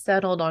dust has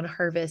settled on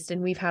harvest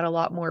and we've had a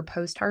lot more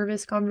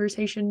post-harvest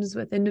conversations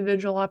with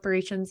individual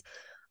operations,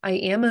 I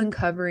am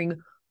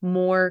uncovering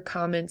more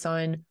comments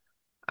on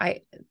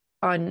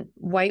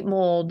white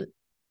mold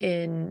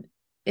in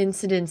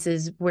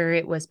incidences where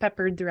it was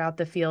peppered throughout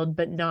the field,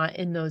 but not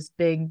in those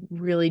big,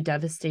 really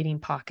devastating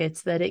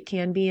pockets that it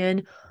can be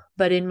in.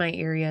 But in my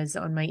areas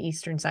on my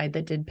eastern side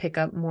that did pick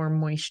up more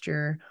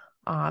moisture,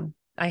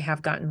 I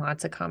have gotten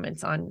lots of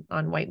comments on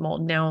white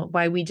mold. Now,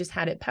 why we just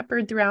had it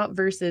peppered throughout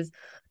versus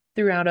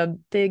throughout a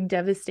big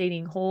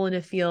devastating hole in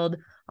a field,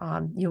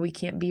 we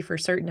can't be for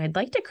certain. I'd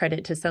like to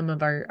credit to some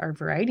of our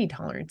variety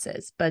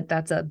tolerances, but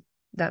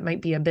that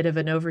might be a bit of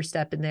an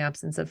overstep in the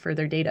absence of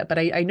further data. But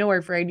I know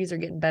our varieties are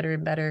getting better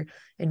and better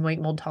in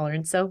white mold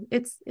tolerance, so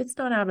it's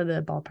not out of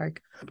the ballpark.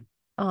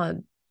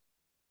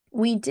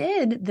 We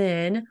did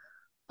then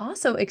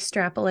also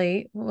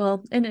extrapolate.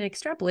 Well, and an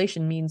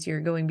extrapolation means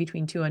you're going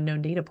between two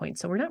unknown data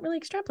points. So we're not really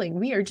extrapolating.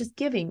 We are just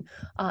giving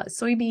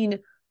soybean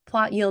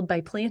plot yield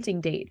by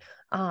planting date.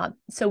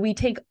 So we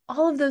take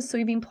all of those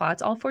soybean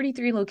plots, all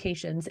 43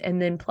 locations,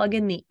 and then plug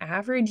in the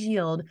average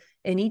yield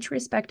in each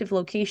respective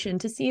location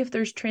to see if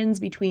there's trends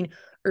between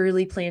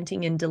early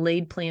planting and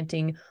delayed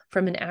planting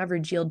from an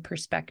average yield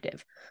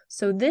perspective.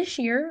 So this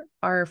year,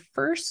 our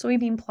first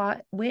soybean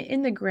plot went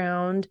in the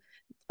ground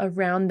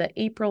around the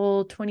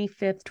April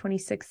 25th,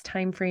 26th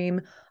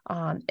timeframe.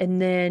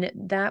 And then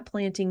that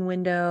planting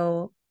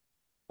window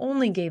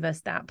only gave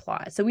us that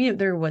plot. So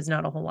there was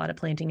not a whole lot of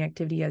planting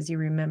activity, as you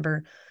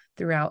remember,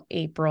 throughout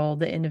April,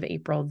 the end of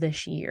April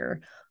this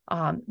year.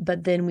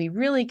 But then we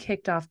really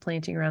kicked off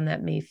planting around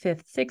that May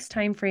 5th, 6th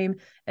timeframe,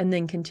 and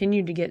then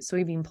continued to get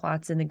soybean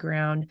plots in the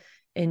ground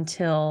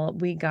until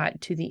we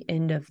got to the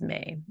end of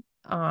May.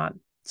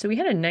 So we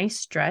had a nice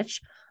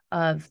stretch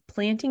of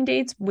planting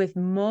dates, with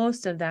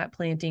most of that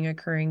planting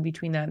occurring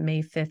between that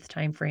May 5th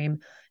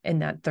timeframe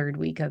and that third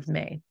week of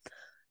May.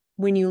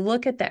 When you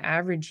look at the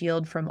average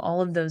yield from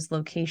all of those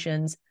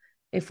locations,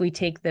 if we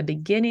take the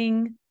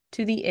beginning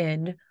to the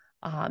end,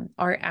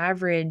 our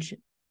average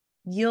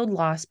yield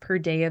loss per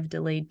day of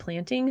delayed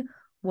planting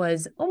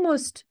was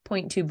almost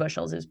 0.2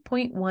 bushels. It was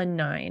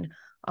 0.19.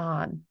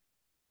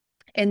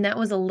 And that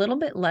was a little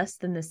bit less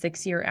than the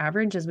 6-year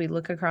average. As we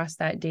look across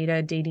that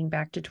data dating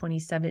back to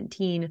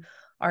 2017,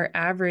 our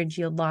average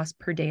yield loss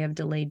per day of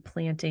delayed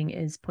planting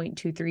is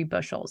 0.23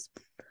 bushels.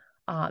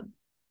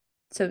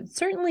 So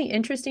certainly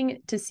interesting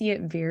to see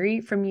it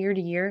vary from year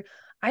to year.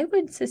 I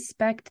would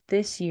suspect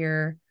this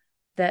year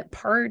that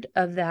part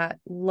of that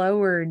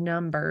lower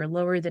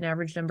than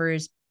average number,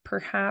 is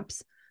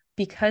perhaps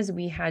because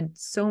we had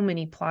so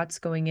many plots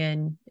going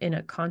in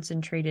a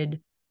concentrated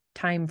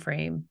time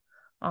frame.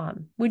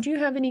 Would you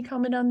have any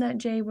comment on that,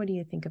 Jay? What do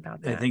you think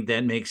about that? I think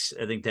that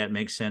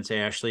makes sense,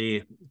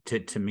 Ashley.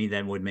 To me,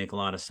 that would make a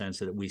lot of sense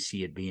that we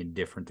see it being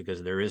different,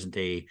 because there isn't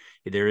a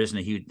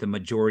huge, the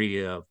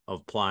majority of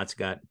plots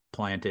got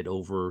planted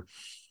over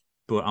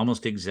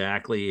almost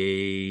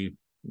exactly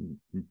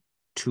a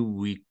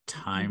 2-week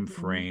time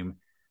frame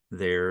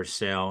there.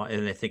 So,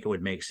 and I think it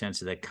would make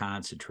sense of that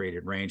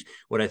concentrated range.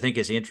 What I think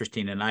is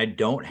interesting, and I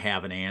don't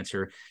have an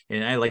answer,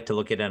 and I like to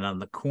look at it on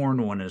the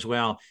corn one as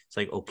well. It's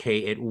like,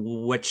 okay, at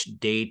which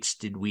dates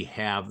did we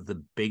have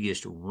the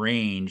biggest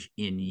range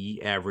in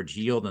average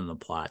yield in the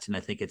plots? And I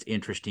think it's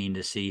interesting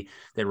to see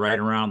that right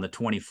around the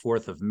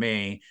 24th of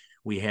May,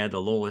 we had the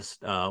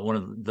lowest, one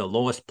of the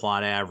lowest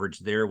plot average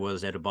there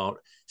was at about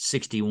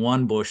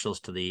 61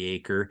 bushels to the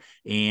acre.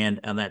 And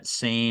on that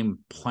same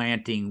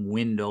planting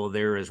window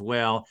there as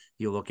well,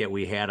 you look at,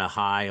 we had a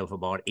high of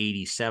about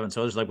 87.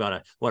 So it was like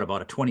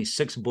about a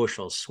 26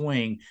 bushel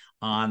swing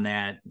on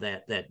that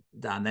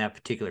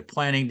particular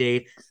planting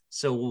date.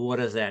 So what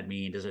does that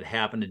mean? Does it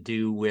happen to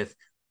do with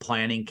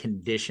planting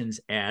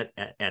conditions at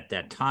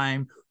that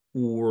time,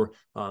 or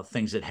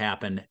things that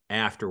happen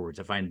afterwards?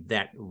 I find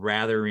that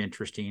rather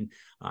interesting.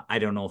 I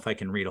don't know if I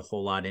can read a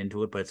whole lot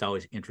into it, but it's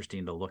always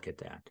interesting to look at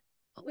that.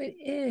 Oh, it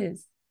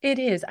is. It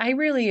is. I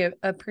really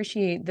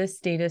appreciate this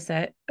data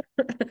set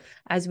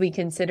as we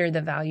consider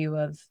the value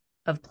of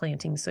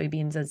planting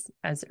soybeans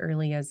as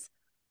early as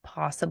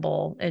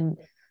possible, and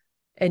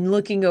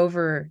looking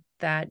over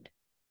that,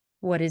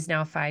 what is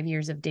now 5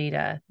 years of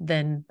data.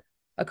 Then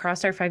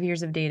across our 5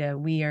 years of data,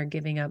 we are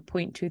giving up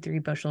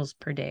 0.23 bushels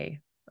per day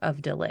of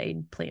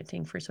delayed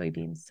planting for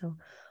soybeans. So,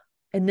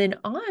 and then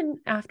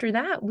after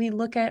that, we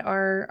look at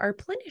our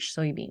Plenish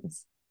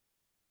soybeans.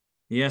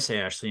 Yes,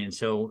 Ashley. And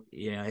so,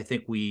 yeah, I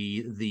think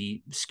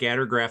the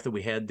scatter graph that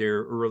we had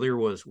there earlier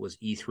was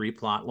E3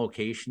 plot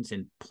locations,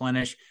 and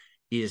Plenish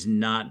is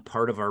not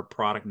part of our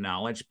product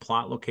knowledge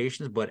plot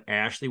locations, but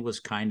Ashley was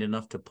kind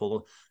enough to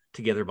pull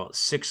together about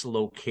 6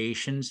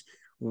 locations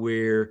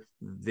where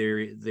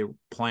they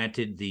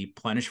planted the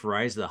Plenish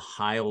varieties, the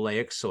high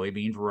oleic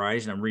soybean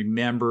varieties. And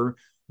remember,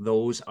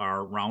 those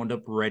are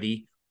Roundup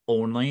ready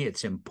only.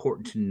 It's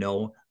important to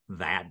know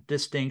that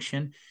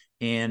distinction.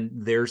 And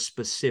they're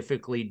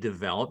specifically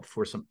developed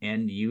for some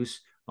end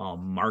use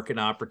market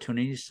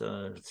opportunities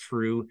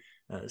through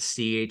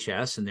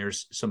CHS. And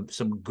there's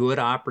some good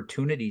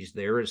opportunities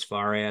there as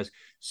far as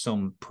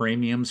some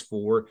premiums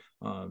for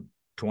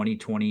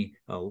 2020,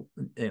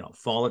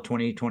 fall of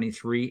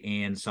 2023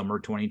 and summer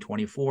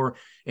 2024,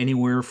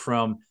 anywhere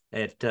from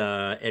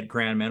at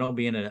Grand Meadow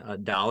being a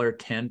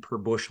 $1.10 per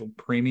bushel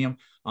premium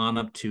on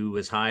up to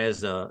as high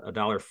as a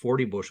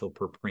 $1.40 bushel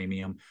per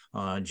premium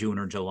June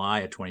or July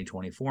of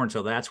 2024. And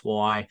so that's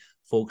why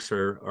folks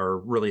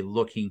are really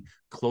looking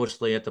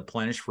closely at the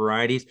Plenish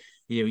varieties.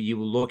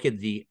 You look at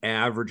the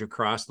average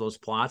across those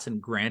plots,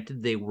 and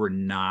granted, they were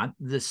not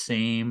the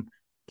same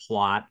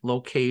plot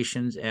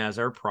locations as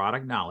our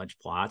product knowledge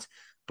plots,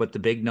 but the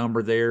big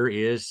number there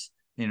is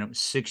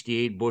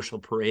 68 bushel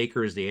per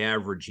acre is the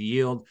average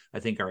yield. I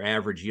think our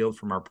average yield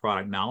from our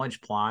product knowledge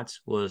plots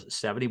was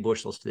 70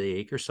 bushels to the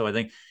acre. So I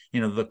think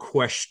the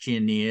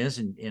question is,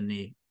 and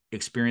the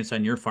experience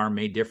on your farm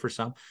may differ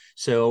some,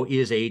 so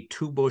is a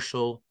 2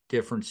 bushel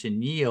difference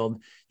in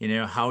yield,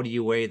 how do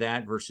you weigh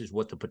that versus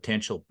what the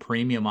potential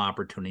premium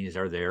opportunities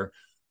are there,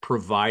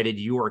 provided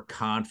you are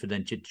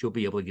confident that you'll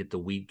be able to get the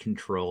weed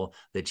control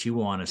that you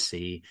want to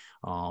see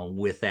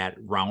with that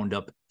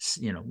Roundup,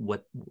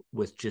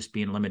 with just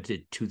being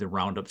limited to the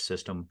Roundup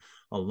system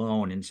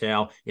alone. And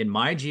so in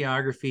my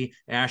geography,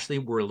 Ashley,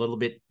 we're a little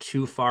bit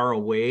too far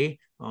away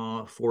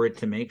for it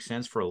to make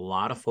sense for a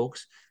lot of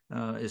folks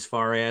as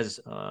far as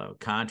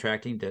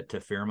contracting to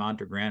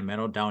Fairmont or Grand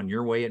Meadow. Down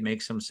your way, it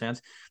makes some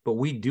sense. But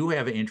we do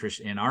have an interest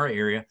in our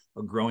area,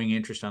 a growing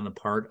interest on the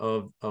part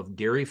of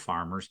dairy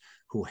farmers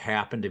who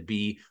happen to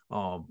be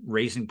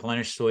raising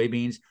Plenish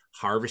soybeans,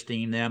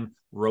 harvesting them,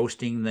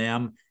 roasting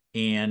them,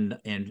 and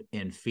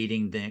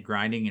feeding them,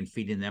 grinding and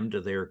feeding them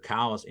to their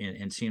cows,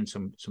 and seeing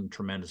some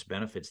tremendous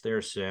benefits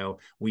there. So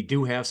we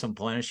do have some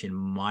Plenish in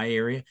my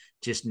area,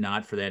 just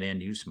not for that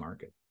end use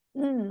market.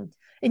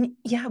 And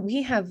yeah,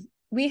 we have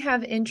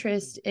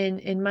interest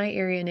in my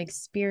area and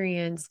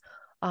experience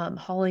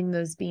hauling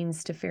those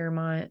beans to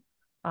Fairmont.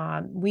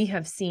 We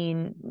have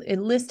seen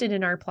it listed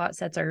in our plot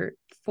sets are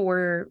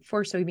four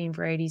soybean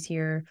varieties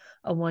here: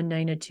 a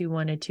 1.9, a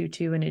 2.1, a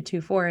 2.2, and a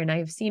 2.4. And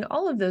I've seen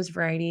all of those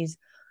varieties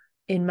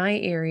in my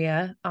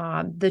area.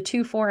 The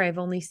 2.4 I've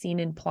only seen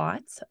in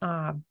plots,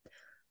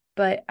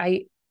 but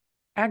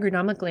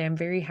agronomically, I'm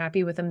very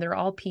happy with them. They're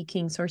all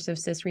peaking source of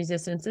cyst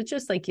resistance. It's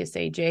just like you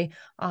say, Jay.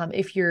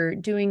 If you're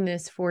doing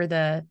this for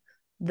the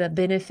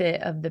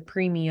benefit of the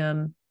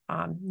premium,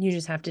 you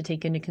just have to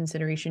take into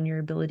consideration your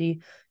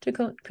ability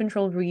to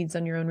control weeds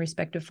on your own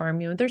respective farm.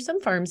 There's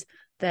some farms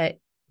that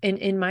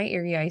in my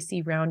area, I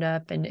see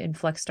Roundup and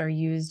Flexstar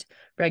used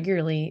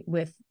regularly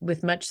with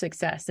much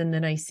success. And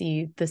then I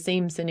see the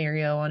same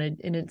scenario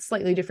in a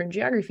slightly different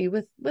geography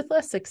with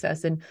less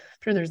success. And I'm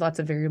sure there's lots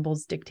of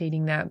variables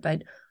dictating that,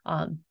 but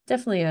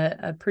definitely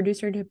a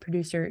producer to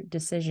producer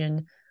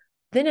decision.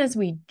 Then as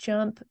we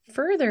jump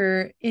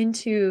further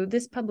into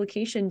this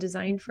publication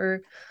designed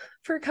for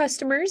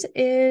customers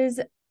is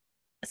a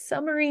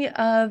summary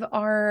of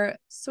our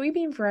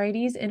soybean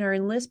varieties in our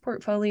enlist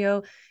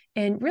portfolio,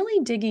 and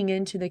really digging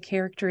into the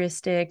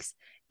characteristics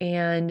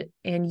and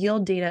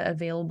yield data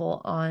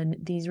available on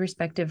these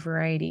respective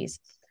varieties.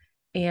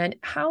 And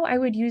how I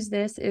would use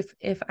this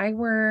if I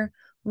were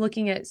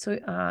looking at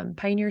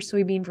Pioneer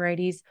soybean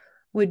varieties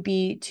would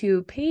be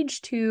to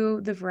page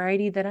 2 the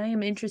variety that I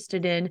am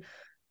interested in,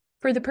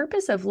 for the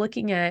purpose of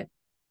looking at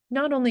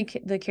not only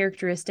the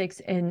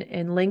characteristics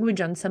and language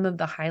on some of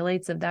the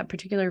highlights of that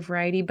particular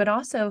variety, but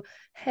also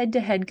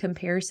head-to-head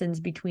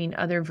comparisons between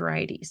other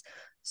varieties.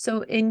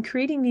 So in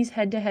creating these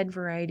head-to-head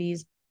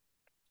varieties,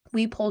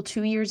 we pull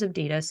 2 years of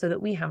data so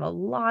that we have a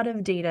lot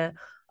of data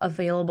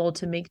available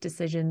to make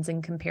decisions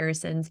and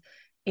comparisons.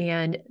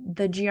 And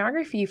the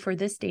geography for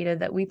this data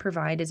that we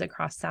provide is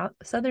across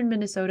southern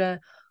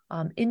Minnesota,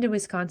 into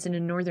Wisconsin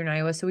and northern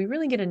Iowa. So we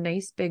really get a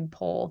nice big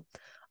pull.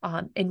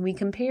 And we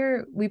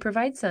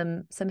provide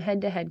some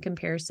head-to-head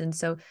comparisons.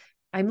 So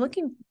I'm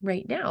looking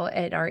right now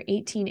at our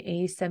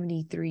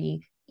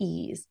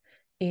 18A73Es,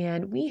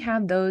 and we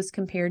have those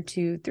compared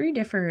to 3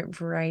 different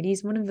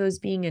varieties, one of those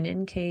being an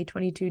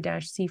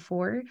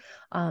NK22-C4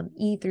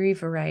 E3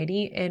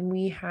 variety. And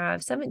we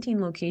have 17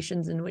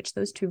 locations in which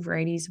those 2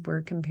 varieties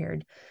were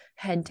compared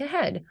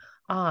head-to-head.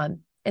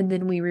 And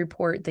then we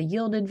report the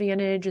yield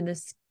advantage. In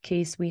this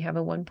case, we have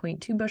a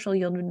 1.2 bushel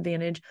yield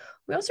advantage.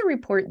 We also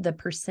report the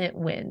percent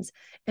wins.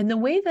 And the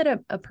way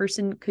that a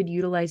person could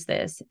utilize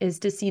this is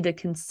to see the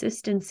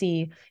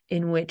consistency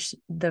in which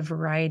the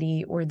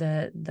variety or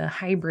the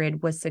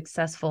hybrid was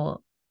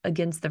successful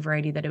against the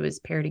variety that it was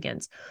paired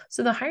against.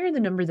 So the higher the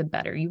number, the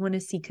better. You want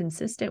to see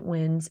consistent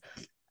wins.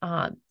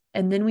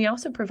 And then we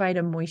also provide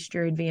a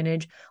moisture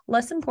advantage,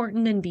 less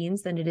important in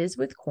beans than it is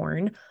with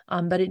corn,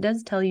 but it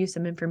does tell you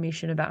some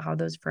information about how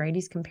those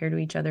varieties compare to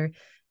each other.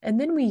 And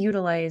then we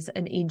utilize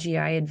an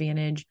AGI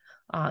advantage,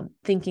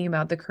 thinking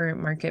about the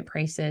current market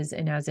prices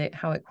and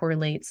how it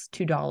correlates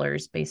to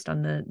dollars based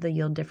on the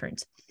yield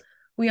difference.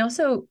 We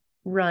also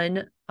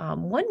run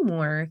one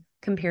more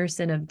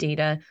comparison of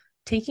data,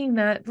 taking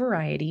that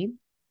variety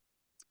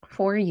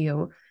for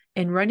you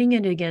and running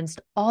it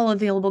against all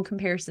available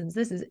comparisons.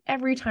 This is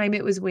every time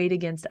it was weighed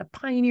against a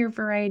Pioneer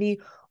variety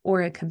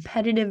or a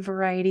competitive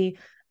variety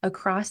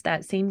across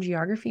that same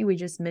geography we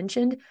just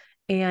mentioned.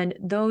 And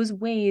those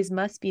weighs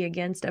must be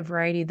against a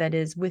variety that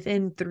is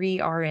within 3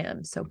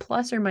 RM, so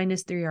plus or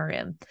minus 3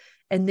 RM.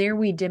 And there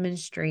we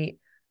demonstrate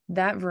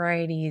that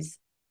variety's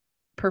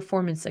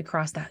performance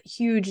across that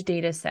huge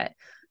data set.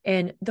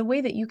 And the way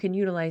that you can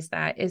utilize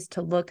that is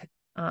to look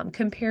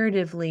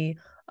comparatively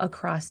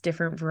across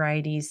different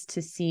varieties to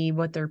see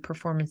what their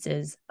performance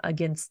is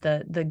against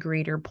the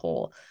greater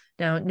pool.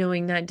 Now,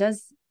 knowing that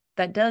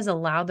does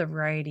allow the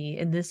variety,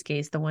 in this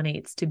case, the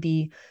 1/8, to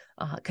be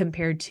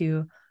compared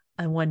to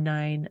a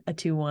 1.9, a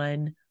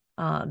 2.1,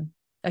 a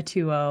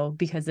 2.0,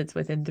 because it's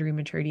within 3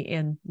 maturity,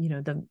 and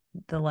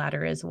the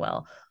latter as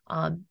well.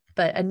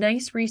 But a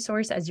nice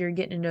resource as you're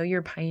getting to know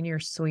your Pioneer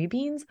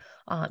soybeans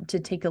to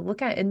take a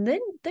look at. And then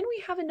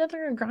we have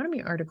another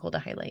agronomy article to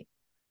highlight.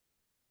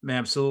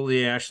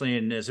 Absolutely, Ashley.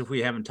 And as if we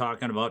haven't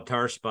talked about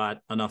tar spot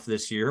enough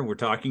this year, we're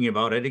talking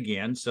about it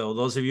again. So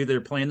those of you that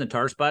are playing the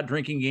tar spot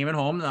drinking game at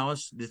home, now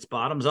it's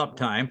bottoms up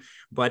time.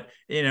 But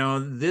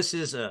this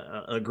is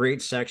a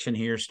great section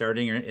here,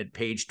 starting at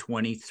page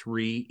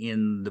 23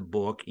 in the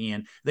book.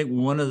 And I think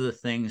one of the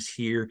things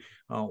here,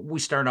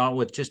 we start out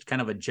with just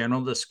kind of a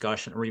general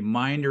discussion, a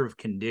reminder of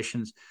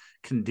conditions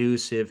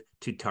conducive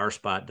to tar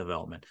spot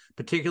development,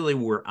 particularly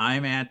where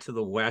I'm at to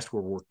the west,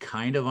 where we're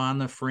kind of on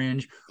the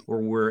fringe,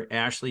 or we're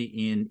actually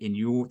in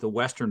the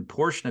western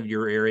portion of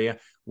your area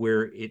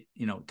where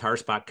tar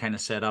spot kind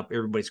of set up.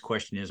 Everybody's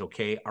question is,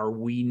 okay, are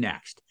we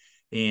next?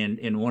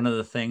 And one of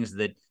the things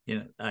that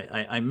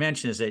I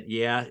mentioned is that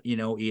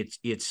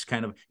it's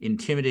kind of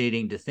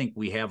intimidating to think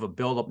we have a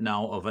buildup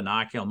now of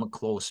inoculum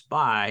close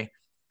by,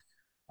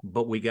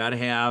 but we got to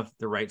have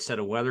the right set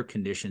of weather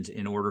conditions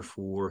in order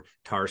for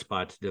tar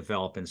spot to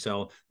develop. And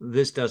so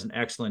this does an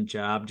excellent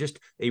job. Just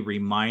a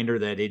reminder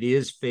that it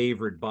is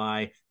favored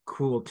by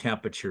cool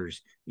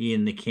temperatures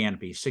in the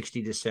canopy,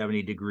 60 to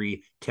 70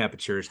 degree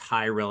temperatures,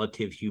 high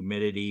relative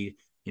humidity,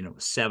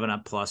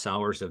 7+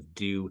 hours of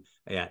dew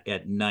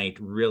at night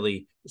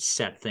really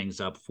set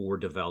things up for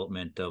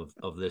development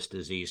of this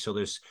disease. So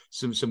there's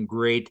some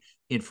great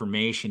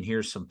information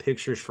here, some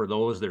pictures for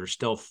those that are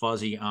still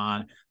fuzzy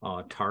on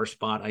tar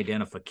spot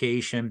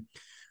identification.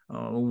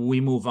 We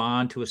move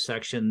on to a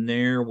section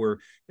there where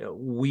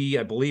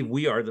I believe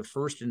we are the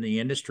first in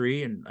the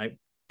industry, and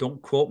don't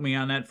quote me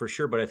on that for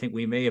sure, but I think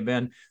we may have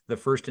been the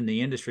first in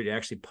the industry to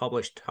actually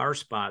publish tar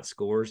spot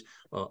scores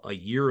a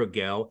year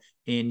ago,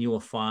 and you will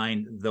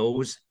find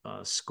those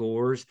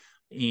scores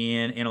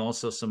and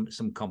also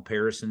some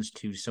comparisons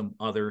to some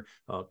other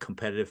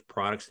competitive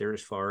products there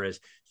as far as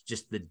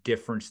just the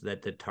difference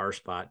that the tar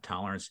spot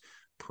tolerance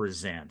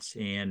presents.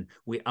 And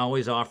we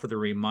always offer the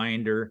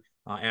reminder,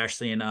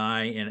 Ashley and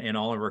I and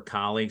all of our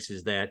colleagues,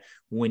 is that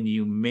when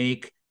you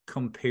make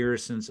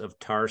comparisons of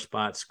tar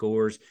spot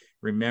scores,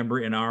 remember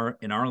in our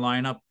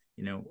lineup,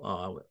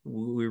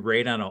 we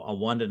rate on a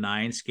 1 to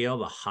 9 scale,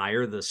 the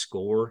higher the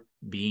score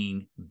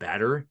being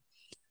better.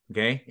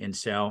 Okay. And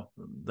so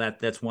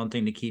that's one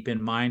thing to keep in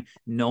mind.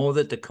 Know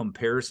that the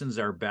comparisons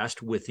are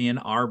best within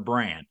our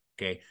brand.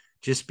 Okay.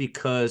 Just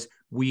because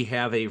we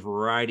have a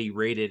variety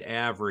rated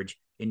average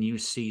and you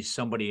see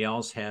somebody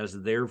else has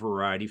their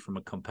variety from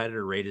a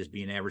competitor rate as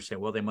being average, say,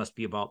 well, they must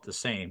be about the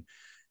same.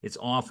 It's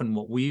often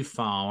what we've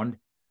found,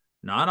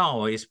 not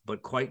always,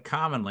 but quite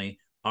commonly,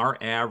 our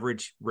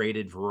average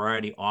rated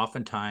variety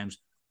oftentimes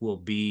will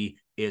be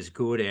as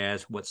good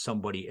as what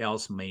somebody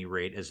else may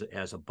rate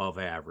as above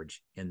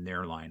average in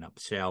their lineup.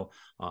 So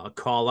a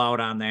call out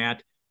on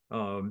that.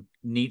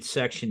 Neat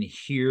section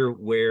here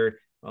where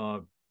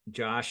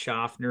Josh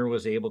Schaffner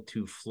was able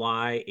to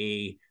fly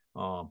a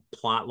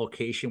plot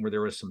location where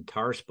there was some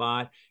tar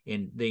spot,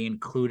 and they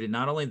included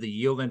not only the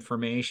yield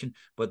information,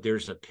 but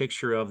there's a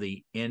picture of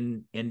the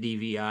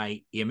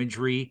NDVI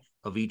imagery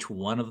of each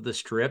one of the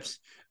strips.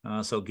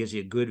 So it gives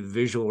you a good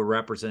visual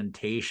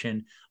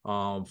representation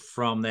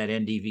from that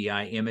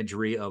NDVI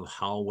imagery of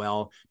how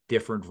well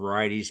different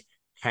varieties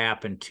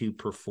happen to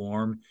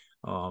perform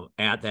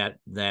at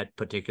that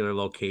particular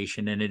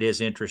location. And it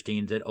is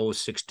interesting that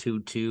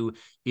 0622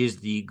 is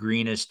the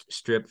greenest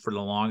strip for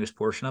the longest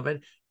portion of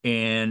it.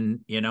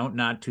 And,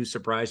 not too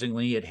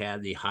surprisingly, it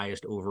had the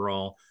highest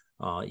overall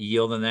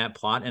yield in that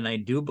plot. And I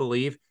do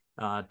believe,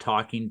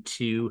 talking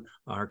to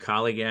our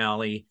colleague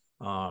Allie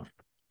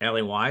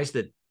Wise,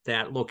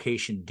 that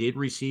location did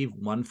receive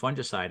one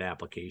fungicide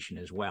application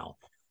as well.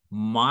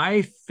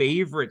 My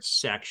favorite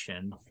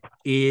section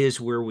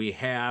is where we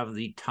have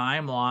the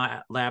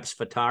time-lapse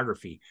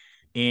photography.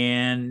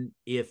 And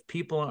if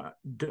people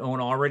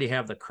don't already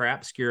have the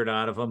crap scared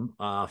out of them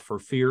for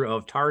fear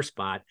of tar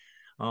spot,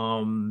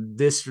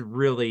 this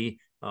really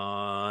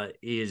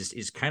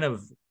is kind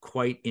of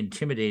quite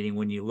intimidating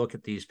when you look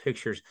at these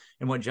pictures.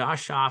 And what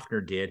Josh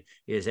Schaffner did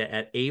is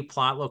at a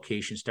plot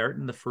location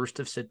starting the 1st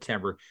of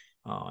September,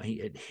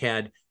 he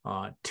had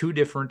 2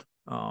 different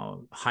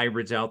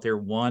hybrids out there.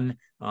 One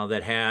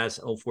that has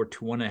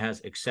 0421 that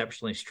has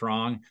exceptionally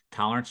strong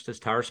tolerance to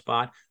tar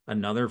spot.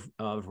 Another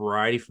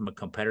variety from a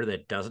competitor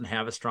that doesn't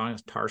have a strong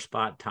tar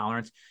spot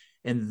tolerance.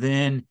 And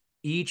then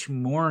each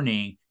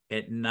morning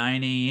at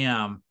 9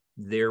 a.m.,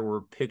 there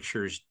were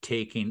pictures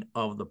taken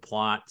of the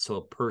plot so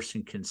a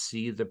person can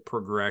see the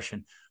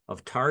progression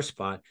of tar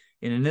spot.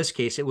 And in this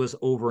case, it was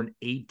over an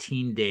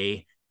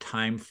 18-day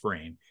time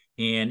frame.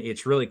 And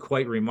it's really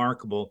quite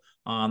remarkable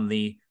on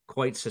the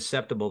quite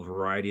susceptible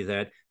variety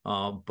that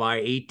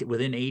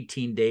within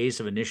 18 days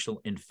of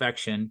initial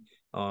infection,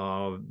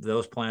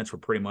 those plants were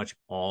pretty much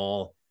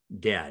all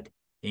dead.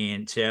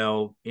 And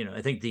so,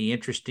 I think the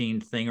interesting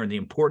thing or the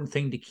important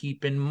thing to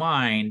keep in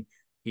mind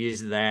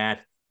is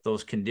that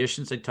those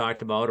conditions I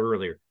talked about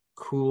earlier,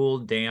 cool,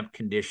 damp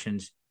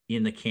conditions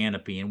in the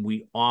canopy, and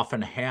we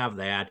often have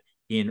that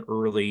in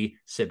early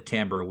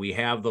September. We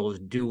have those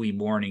dewy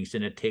mornings,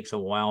 and it takes a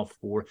while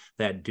for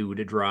that dew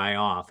to dry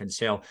off. And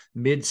so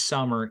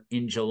midsummer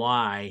in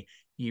July,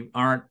 you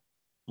aren't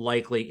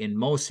likely in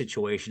most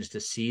situations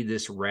to see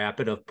this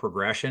rapid of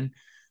progression,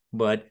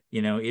 but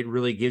it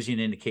really gives you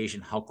an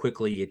indication how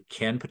quickly it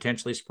can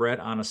potentially spread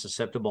on a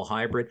susceptible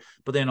hybrid,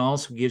 but then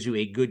also gives you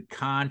a good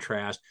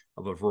contrast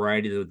of a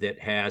variety that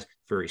has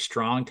very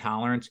strong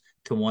tolerance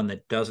to one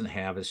that doesn't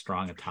have as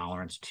strong a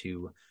tolerance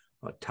to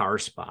tar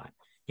spot.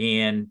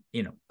 And,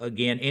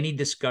 again, any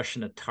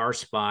discussion of tar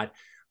spot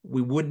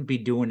we wouldn't be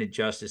doing it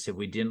justice if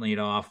we didn't lead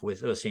off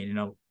with us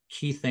saying,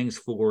 key things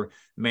for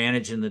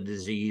managing the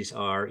disease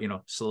are,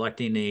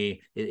 selecting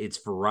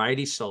it's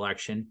variety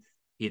selection,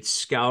 it's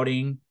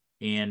scouting,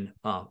 and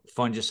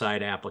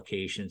fungicide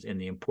applications, and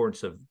the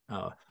importance of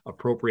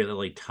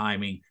appropriately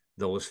timing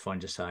those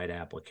fungicide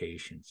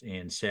applications.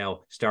 And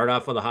so start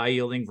off with a high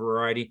yielding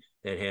variety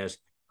that has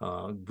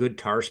good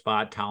tar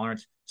spot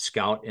tolerance,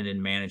 scout, and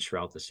then manage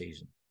throughout the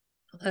season.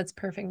 That's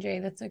perfect, Jay.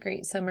 That's a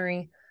great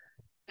summary.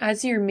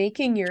 As you're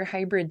making your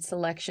hybrid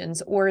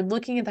selections or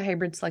looking at the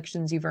hybrid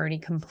selections you've already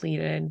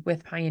completed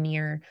with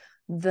Pioneer,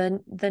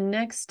 the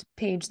next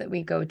page that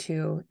we go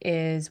to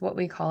is what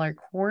we call our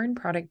corn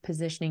product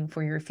positioning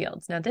for your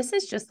fields. Now, this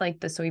is just like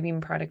the soybean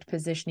product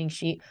positioning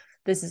sheet.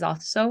 This is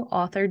also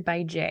authored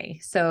by Jay.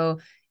 So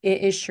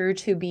it is sure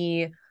to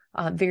be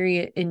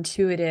very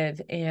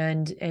intuitive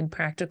and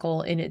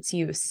practical in its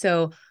use.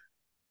 So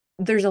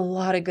there's a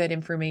lot of good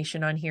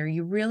information on here.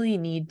 You really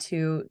need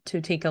to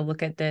take a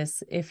look at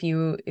this if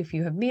you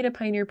have made a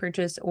Pioneer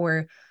purchase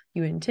or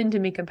you intend to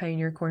make a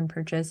Pioneer corn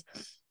purchase,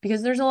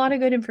 because there's a lot of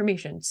good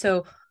information.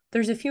 So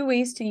there's a few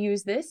ways to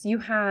use this. You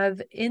have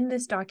in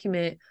this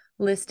document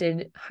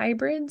listed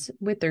hybrids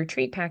with their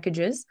trait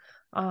packages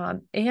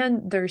and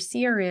their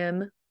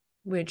CRM,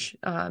 which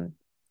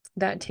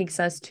that takes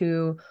us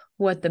to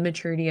what the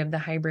maturity of the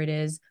hybrid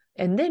is.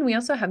 And then we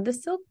also have the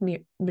silk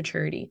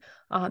maturity.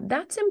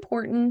 That's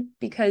important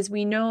because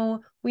we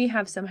know we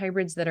have some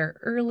hybrids that are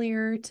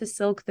earlier to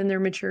silk than their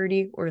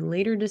maturity or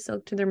later to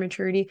silk to their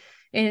maturity.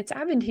 And it's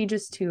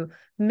advantageous to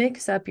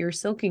mix up your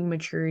silking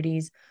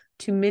maturities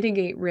to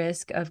mitigate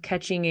risk of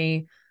catching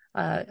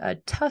a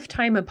tough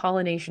time of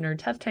pollination or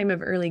tough time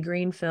of early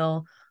grain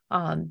fill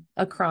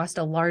across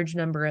a large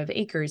number of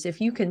acres.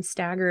 If you can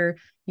stagger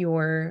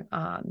your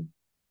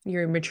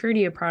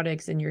maturity of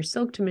products and your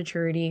silk to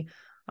maturity,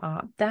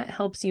 that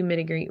helps you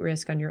mitigate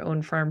risk on your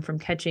own farm from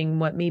catching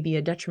what may be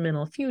a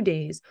detrimental few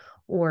days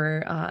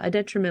or a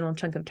detrimental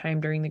chunk of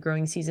time during the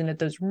growing season at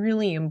those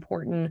really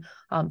important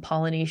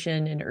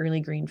pollination and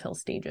early grain fill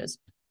stages.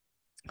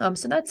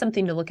 So that's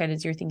something to look at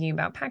as you're thinking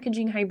about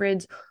packaging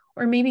hybrids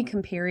or maybe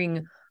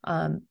comparing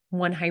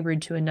one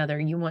hybrid to another.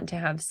 You want to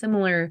have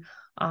similar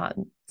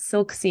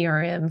silk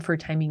CRM for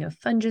timing of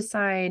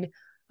fungicide,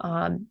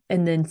 and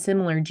then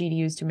similar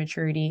GDUs to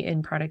maturity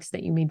in products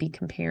that you may be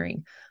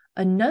comparing.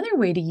 Another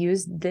way to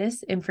use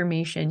this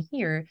information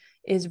here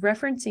is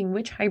referencing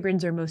which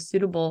hybrids are most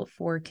suitable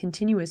for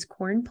continuous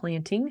corn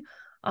planting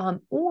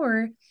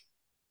or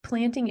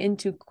planting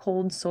into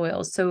cold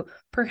soils. So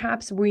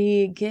perhaps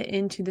we get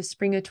into the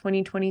spring of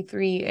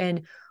 2023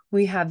 and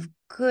we have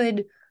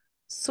good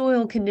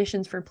soil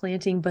conditions for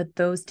planting, but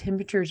those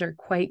temperatures are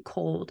quite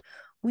cold.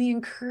 We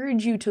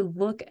encourage you to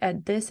look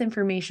at this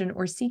information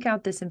or seek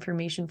out this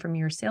information from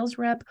your sales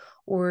rep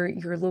or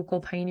your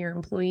local Pioneer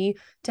employee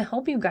to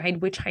help you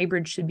guide which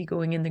hybrid should be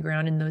going in the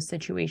ground in those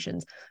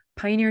situations.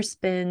 Pioneer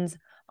spends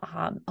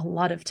a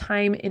lot of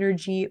time,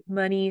 energy,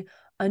 money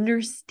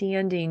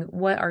understanding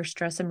what our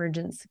stress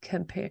emergence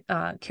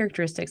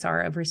characteristics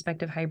are of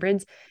respective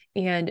hybrids.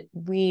 And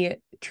we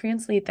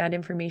translate that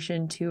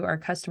information to our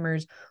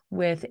customers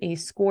with a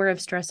score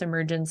of stress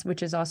emergence,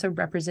 which is also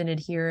represented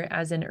here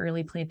as an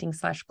early planting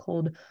 /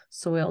 cold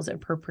soils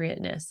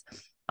appropriateness.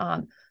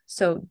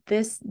 So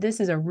this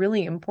is a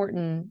really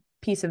important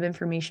piece of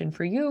information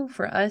for you,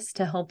 for us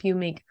to help you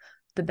make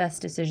the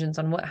best decisions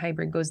on what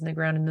hybrid goes in the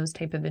ground in those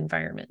type of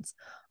environments.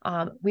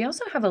 We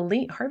also have a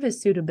late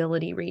harvest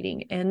suitability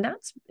rating, and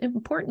that's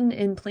important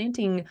in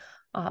planting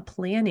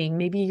planning.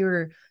 Maybe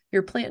you're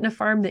planting a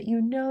farm that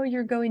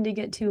you're going to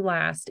get to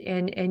last,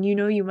 and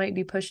you might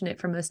be pushing it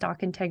from a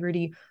stock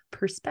integrity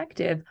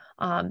perspective,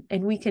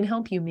 and we can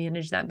help you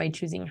manage that by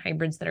choosing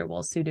hybrids that are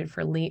well suited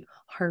for late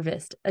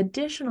harvest.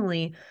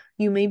 Additionally,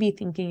 you may be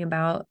thinking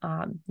about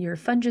your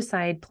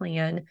fungicide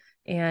plan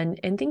and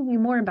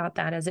thinking more about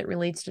that as it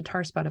relates to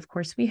tar spot. Of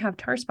course, we have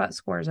tar spot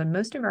scores on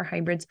most of our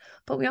hybrids,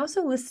 but we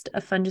also list a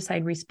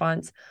fungicide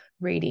response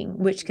rating,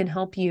 which can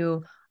help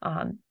you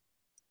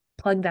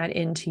plug that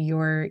into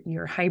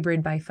your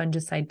hybrid by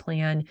fungicide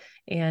plan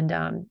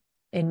and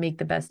make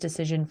the best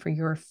decision for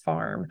your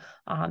farm.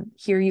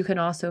 Here you can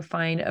also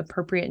find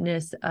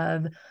appropriateness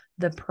of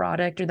the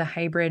product or the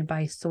hybrid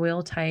by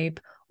soil type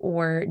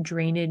or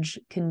drainage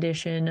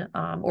condition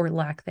or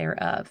lack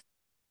thereof,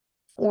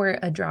 or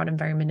a drought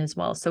environment as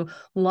well. So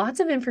lots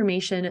of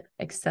information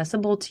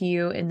accessible to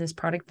you in this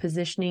product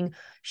positioning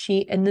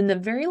sheet. And then the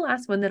very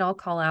last one that I'll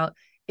call out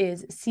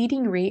is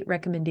seeding rate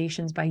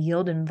recommendations by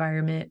yield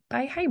environment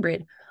by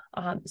hybrid.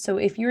 So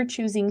if you're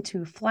choosing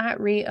to flat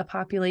rate a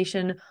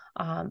population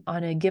on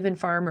a given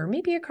farm, or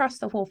maybe across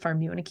the whole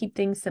farm, you want to keep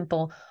things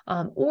simple,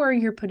 or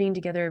you're putting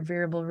together a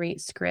variable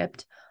rate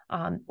script,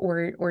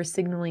 or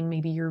signaling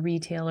maybe your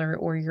retailer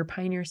or your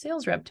Pioneer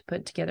sales rep to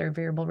put together a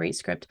variable rate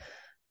script.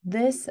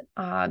 This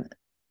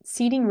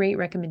seeding rate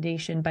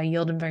recommendation by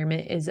yield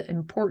environment is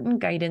important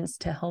guidance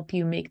to help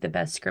you make the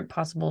best script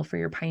possible for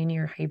your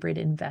Pioneer hybrid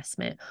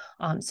investment.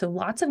 So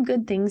lots of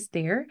good things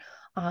there.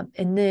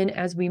 And then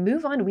as we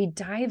move on, we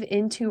dive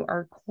into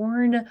our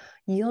corn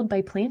yield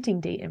by planting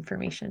date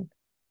information.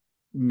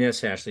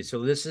 Miss Ashley.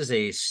 So this is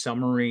a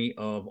summary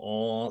of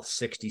all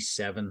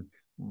 67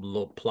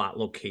 plot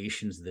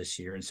locations this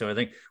year. And so I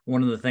think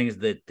one of the things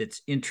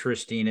that's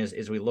interesting is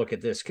as we look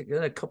at this,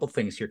 a couple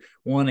things here.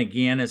 One,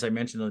 again, as I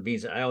mentioned on the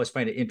beans, I always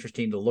find it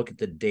interesting to look at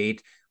the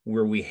date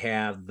where we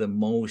have the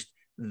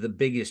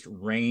biggest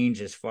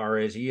range as far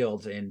as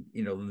yields. And,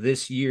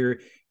 this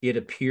year it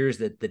appears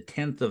that the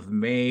 10th of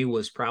May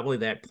was probably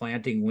that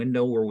planting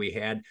window where we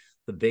had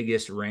the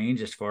biggest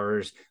range as far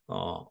as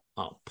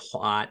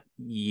plot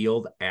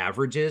yield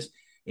averages.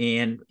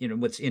 And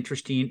what's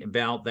interesting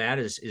about that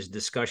is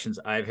discussions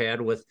I've had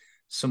with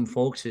some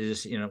folks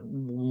is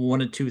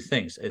one of two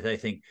things. I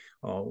think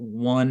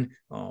one,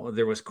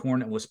 there was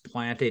corn that was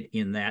planted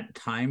in that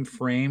time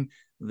frame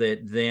that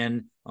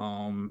then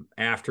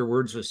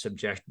afterwards was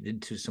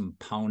subjected to some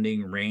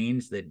pounding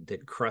rains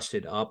that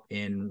crusted up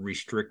and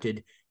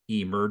restricted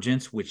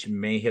emergence, which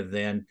may have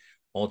then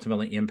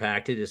ultimately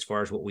impacted as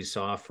far as what we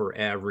saw for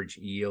average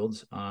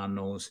yields on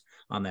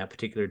that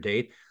particular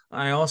date.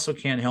 I also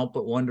can't help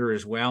but wonder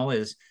as well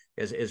as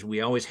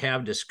we always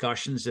have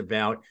discussions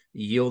about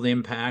yield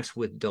impacts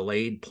with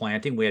delayed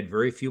planting. We had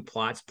very few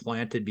plots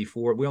planted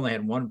before. We only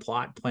had one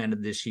plot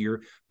planted this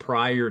year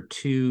prior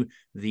to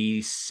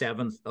the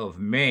 7th of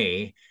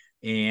May.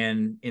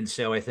 And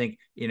so I think,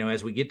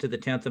 as we get to the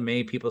 10th of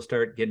May, people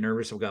start getting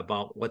nervous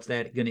about what's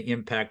that going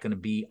to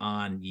be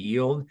on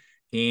yield.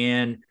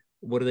 And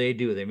what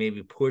do? They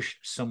maybe push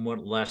somewhat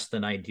less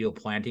than ideal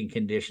planting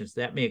conditions.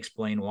 That may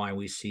explain why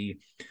we see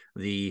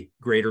the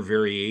greater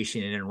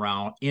variation in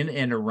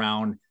and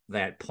around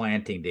that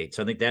planting date.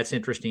 So I think that's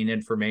interesting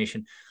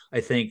information. I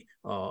think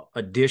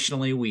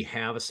additionally, we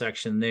have a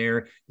section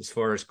there as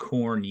far as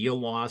corn yield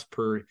loss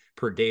per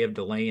day of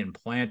delay in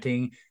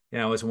planting. I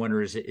always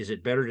wonder, is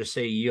it better to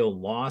say yield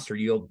loss or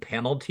yield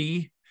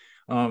penalty?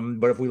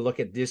 But if we look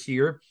at this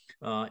year,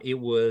 it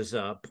was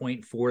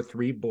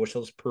 0.43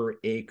 bushels per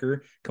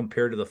acre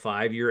compared to the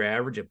 5-year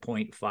average of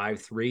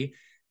 0.53.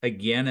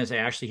 Again, as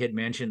Ashley had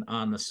mentioned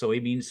on the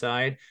soybean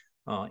side,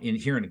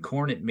 in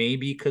corn, it may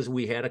be because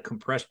we had a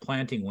compressed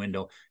planting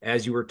window.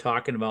 As you were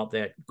talking about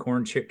that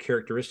corn chip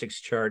characteristics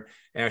chart,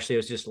 Ashley, I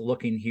was just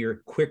looking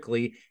here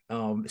quickly.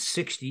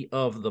 60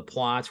 of the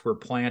plots were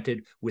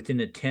planted within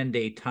a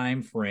 10-day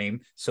time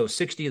frame. So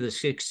 60 of the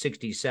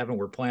 67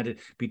 were planted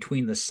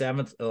between the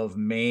 7th of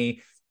May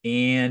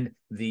and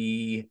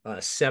the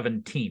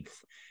 17th.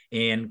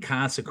 And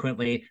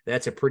consequently,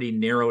 that's a pretty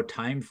narrow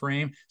time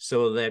frame.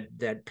 So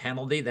that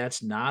penalty,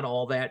 that's not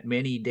all that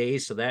many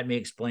days. So that may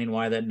explain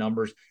why that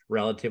number's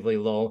relatively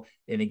low.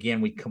 And again,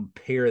 we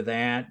compare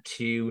that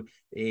to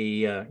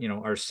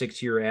our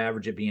 6-year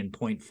average of being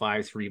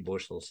 0.53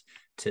 bushels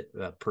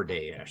per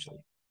day, Ashley.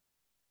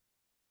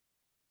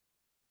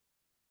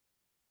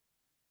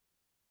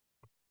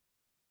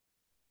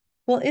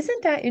 Well,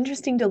 isn't that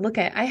interesting to look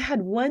at? I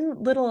had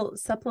one little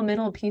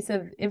supplemental piece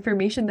of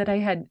information that I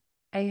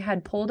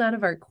had pulled out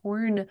of our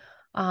corn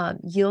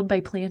yield by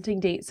planting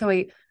date. So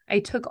I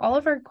took all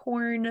of our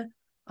corn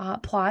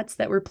plots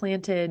that were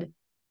planted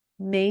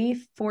May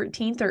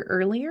 14th or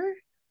earlier.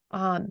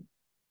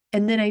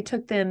 And then I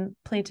took them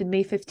planted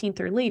May 15th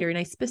or later. And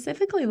I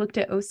specifically looked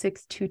at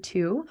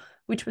 0622,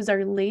 which was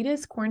our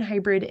latest corn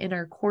hybrid in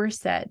our core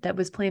set that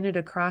was planted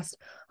across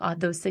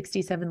those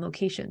 67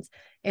 locations.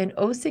 And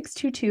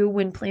 0622,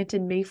 when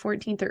planted May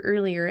 14th or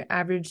earlier,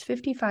 averaged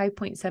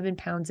 55.7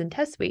 pounds in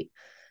test weight.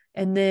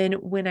 And then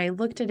when I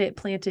looked at it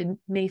planted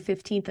May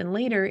 15th and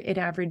later, it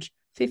averaged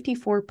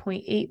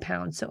 54.8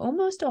 pounds. So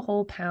almost a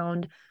whole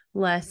pound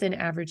less in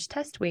average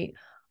test weight.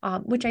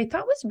 Which I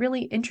thought was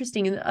really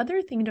interesting. And the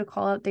other thing to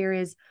call out there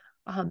is,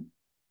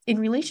 in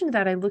relation to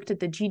that, I looked at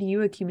the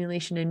GDU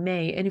accumulation in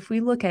May. And if we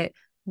look at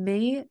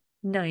May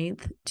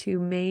 9th to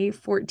May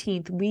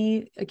 14th,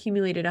 we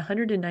accumulated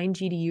 109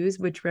 GDUs,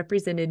 which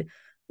represented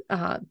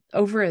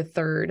over a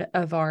third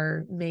of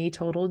our May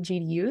total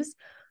GDUs.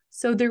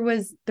 So there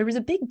was a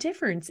big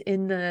difference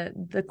in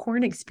the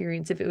corn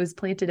experience if it was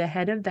planted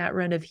ahead of that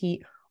run of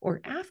heat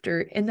or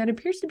after. And that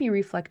appears to be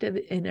reflective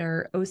in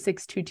our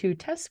 0622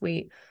 test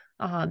weight.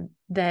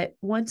 That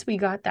once we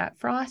got that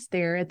frost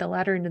there at the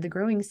latter end of the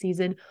growing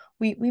season,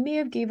 we may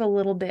have gave a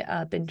little bit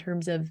up in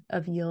terms of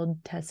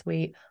yield test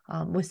weight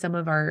with some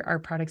of our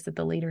products at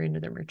the later end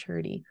of their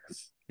maturity.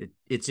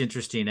 It's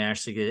interesting,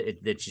 Ashley,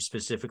 that you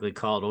specifically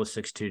called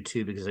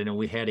 0622 because I know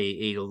we had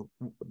the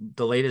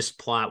latest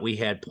plot we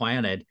had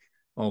planted.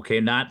 Okay,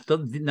 not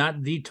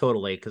the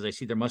total 8 because I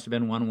see there must have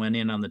been one went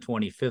in on the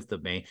 25th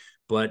of May,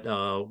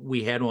 but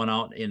we had one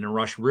out in the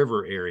Rush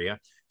River area.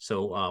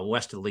 So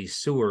west of Lee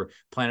Sewer,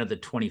 planted the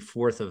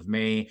 24th of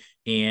May,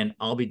 and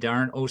I'll be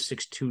darned,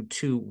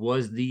 0622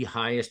 was the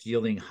highest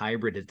yielding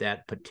hybrid at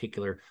that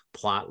particular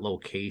plot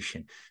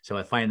location. So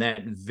I find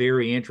that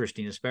very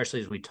interesting,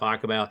 especially as we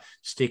talk about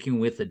sticking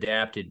with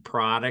adapted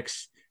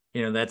products.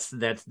 That's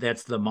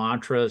the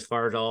mantra as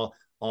far as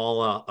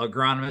all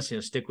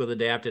agronomists, stick with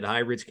adapted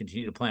hybrids,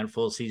 continue to plant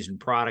full season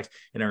products.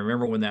 And I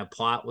remember when that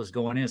plot was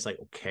going in, it's like,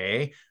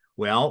 okay,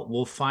 Well,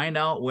 we'll find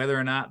out whether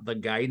or not the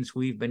guidance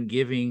we've been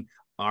giving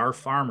our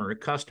farmer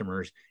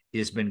customers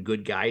has been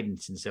good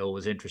guidance. And so it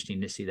was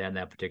interesting to see that in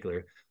that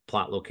particular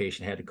plot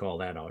location. I had to call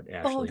that out, Oh,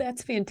 Ashley.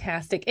 that's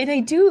fantastic. And I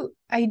do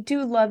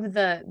love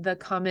the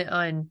comment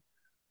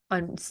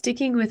on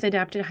sticking with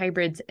adapted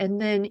hybrids.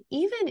 And then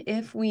even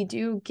if we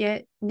do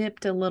get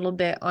nipped a little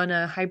bit on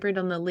a hybrid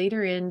on the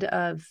later end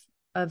of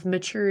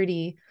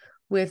maturity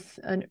with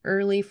an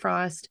early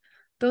frost,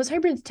 those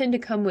hybrids tend to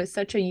come with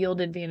such a yield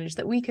advantage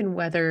that we can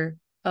weather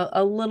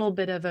a little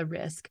bit of a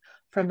risk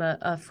from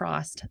a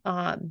frost,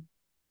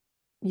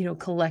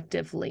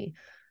 collectively.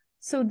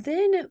 So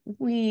then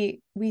we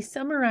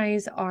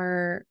summarize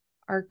our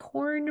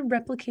corn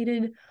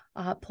replicated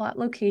plot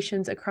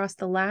locations across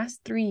the last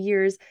 3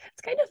 years.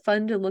 It's kind of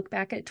fun to look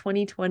back at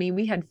 2020.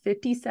 We had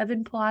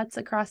 57 plots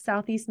across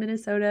Southeast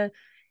Minnesota.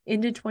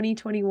 Into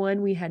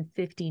 2021, we had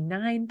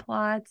 59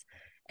 plots.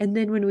 And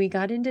then when we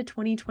got into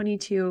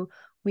 2022,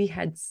 we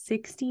had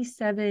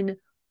 67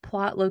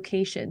 plot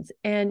locations.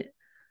 And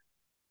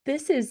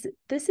this is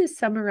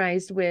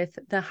summarized with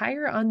the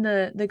higher on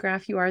the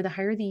graph you are, the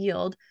higher the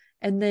yield.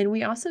 And then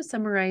we also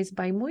summarize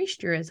by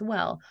moisture as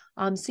well.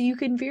 So you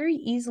can very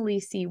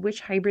easily see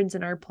which hybrids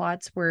in our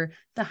plots were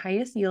the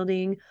highest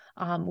yielding,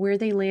 where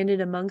they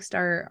landed amongst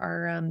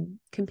our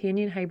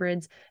companion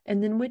hybrids,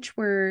 and then which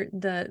were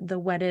the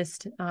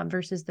wettest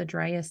versus the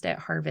driest at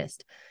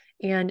harvest.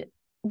 And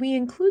we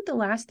include the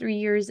last 3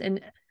 years.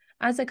 And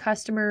as a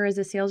customer, as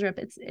a sales rep,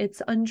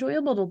 it's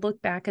enjoyable to look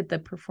back at the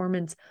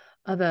performance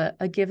of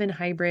a given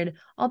hybrid.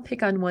 I'll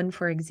pick on one,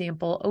 for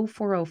example,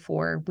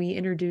 0404. We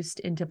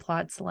introduced into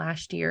plots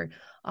last year,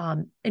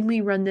 and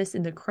we run this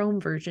in the Chrome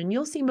version.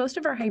 You'll see most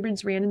of our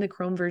hybrids ran in the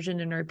Chrome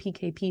version in our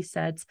PKP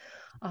sets,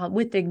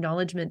 with the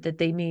acknowledgement that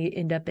they may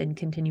end up in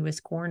continuous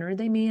corn, or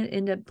they may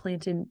end up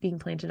being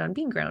planted on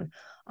bean ground.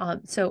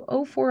 So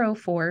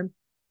 0404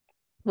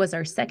 was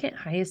our second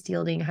highest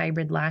yielding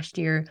hybrid last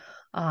year,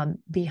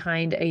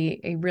 behind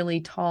a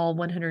really tall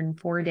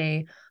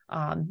 104-day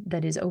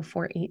that is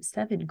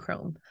 0487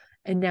 Chrome.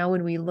 And now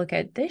when we look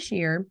at this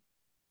year,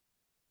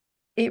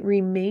 it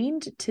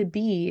remained to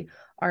be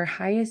our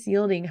highest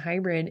yielding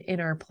hybrid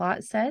in our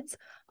plot sets,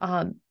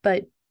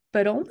 but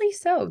only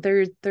so.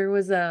 There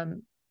was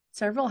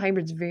several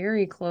hybrids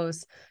very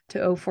close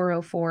to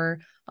 0404,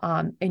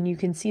 and you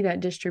can see that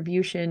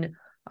distribution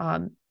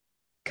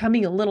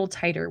coming a little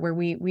tighter, where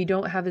we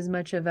don't have as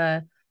much of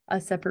a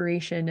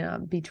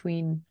separation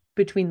between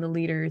the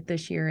leader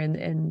this year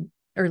and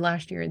or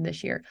last year and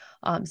this year.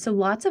 So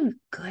lots of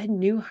good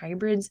new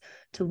hybrids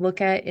to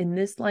look at in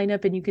this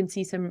lineup, and you can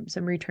see some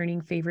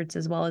returning favorites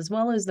as well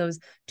as those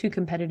two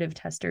competitive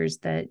testers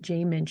that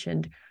Jay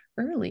mentioned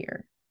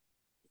earlier.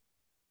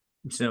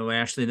 So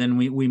Ashley, then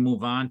we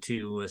move on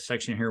to a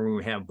section here where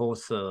we have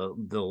both the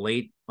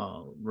late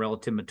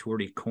relative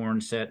maturity corn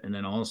set, and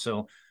then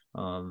also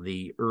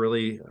the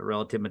early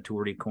relative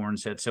maturity corn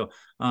set. So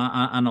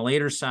on the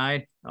later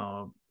side,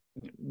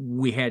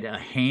 we had a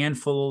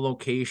handful of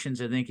locations,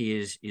 I think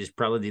is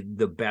probably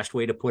the best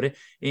way to put it.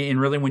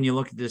 And really, when you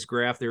look at this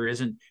graph, there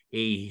isn't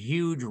a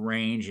huge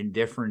range in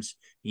difference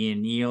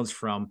in yields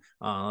from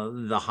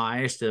the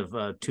highest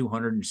of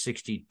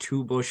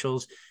 262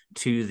 bushels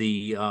to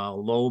the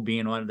low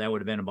being what that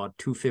would have been about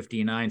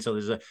 259. So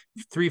there's a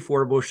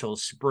 3-4 bushel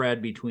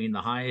spread between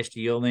the highest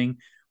yielding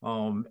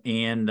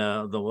and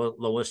the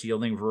lowest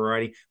yielding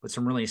variety, but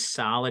some really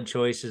solid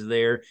choices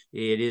there.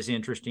 It is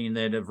interesting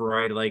that a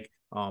variety like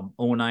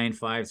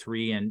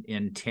 0953 and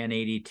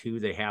 1082,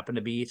 they happen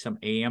to be some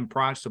AM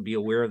products, so be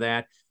aware of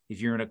that.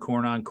 If you're in a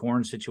corn on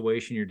corn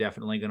situation, you're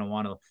definitely going to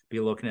want to be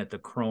looking at the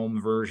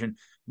Chrome version,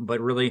 but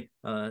really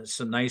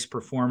some nice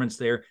performance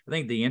there. I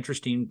think the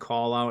interesting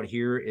call out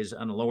here is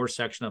on the lower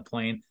section of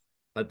plane,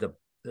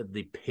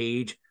 the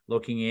page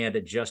looking at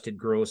adjusted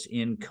gross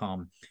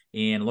income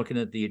and looking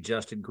at the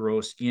adjusted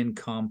gross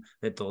income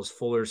that those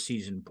fuller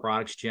season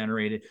products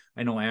generated.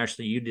 I know,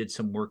 Ashley, you did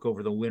some work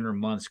over the winter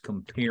months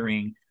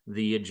comparing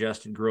the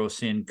adjusted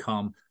gross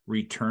income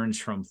returns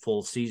from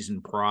full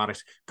season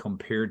products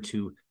compared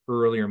to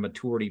earlier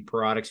maturity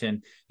products.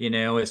 And,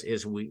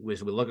 as we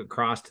look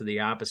across to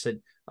the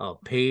opposite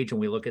page and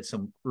we look at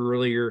some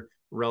earlier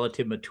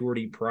relative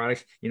maturity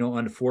products,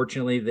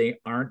 unfortunately, they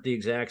aren't the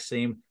exact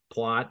same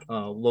plot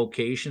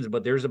locations,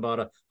 but there's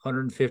about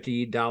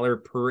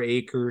 $150 per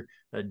acre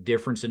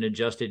difference in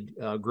adjusted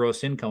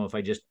gross income if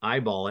I just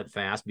eyeball it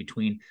fast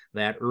between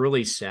that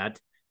early set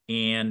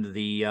and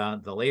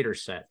the later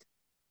set.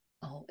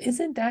 Oh,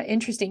 isn't that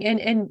interesting?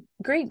 And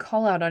great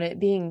call out on it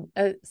being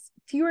a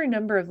fewer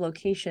number of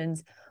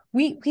locations.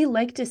 We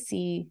like to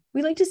see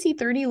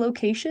 30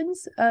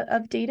 locations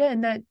of data,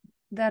 and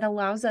that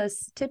allows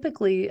us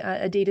typically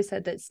a data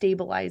set that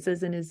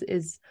stabilizes and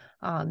is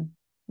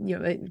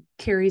it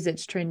carries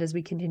its trend as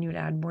we continue to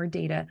add more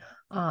data.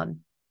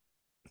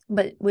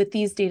 But with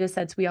these data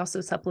sets, we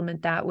also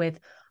supplement that with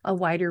a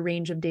wider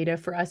range of data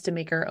for us to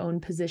make our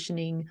own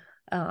positioning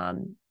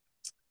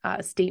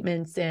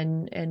statements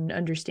and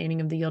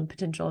understanding of the yield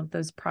potential of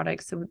those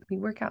products. So we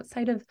work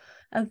outside of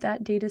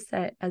that data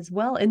set as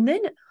well. And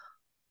then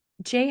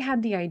Jay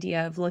had the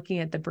idea of looking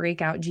at the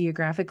breakout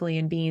geographically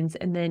in beans,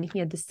 and then he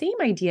had the same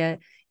idea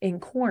in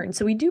corn.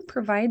 So we do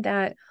provide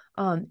that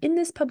in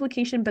this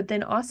publication, but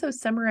then also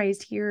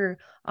summarized here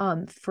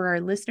for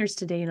our listeners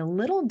today in a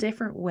little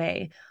different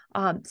way.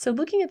 So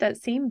looking at that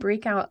same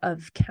breakout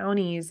of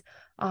counties,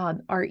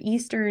 our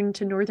eastern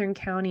to northern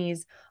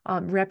counties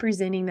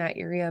representing that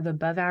area of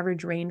above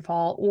average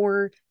rainfall,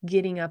 or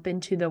getting up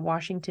into the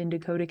Washington,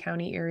 Dakota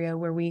County area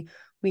where we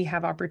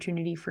have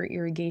opportunity for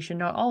irrigation.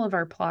 Not all of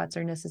our plots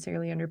are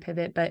necessarily under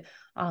pivot, but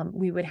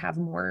we would have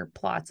more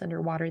plots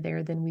underwater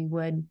there than we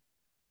would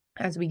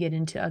as we get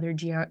into other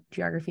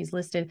geographies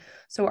listed.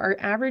 So our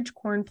average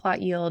corn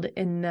plot yield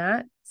in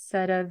that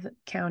set of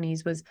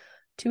counties was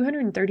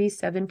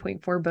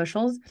 237.4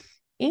 bushels.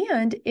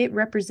 And it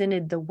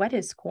represented the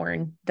wettest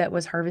corn that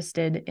was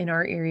harvested in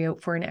our area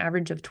for an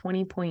average of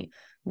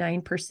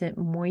 20.9%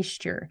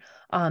 moisture.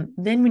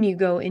 Then when you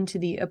go into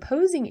the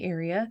opposing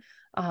area,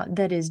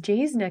 that is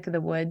Jay's neck of the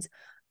woods,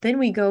 then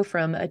we go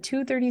from a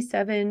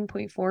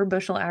 237.4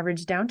 bushel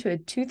average down to a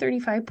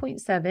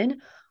 235.7.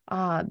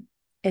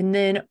 And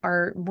then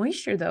our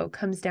moisture, though,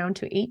 comes down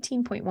to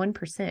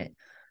 18.1%.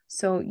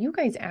 So you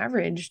guys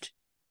averaged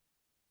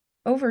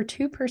over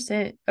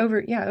 2%,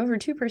 over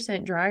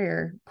 2%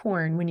 drier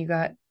corn when you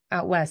got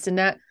out west. And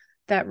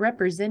that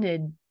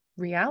represented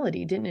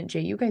reality, didn't it, Jay?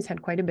 You guys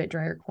had quite a bit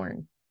drier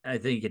corn. I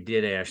think it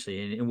did,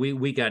 Ashley, and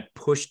we got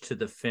pushed to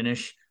the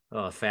finish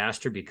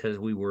faster because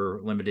we were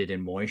limited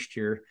in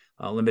moisture,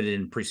 limited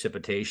in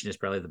precipitation is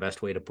probably the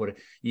best way to put it.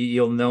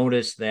 You'll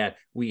notice that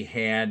we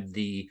had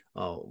the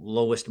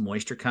lowest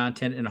moisture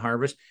content in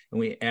harvest, and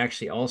we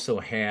actually also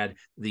had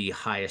the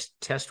highest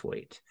test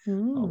weight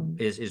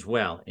as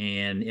well.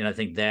 And I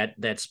think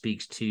that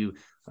speaks to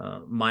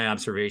my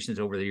observations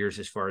over the years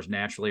as far as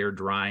natural air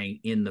drying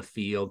in the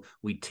field.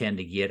 We tend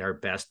to get our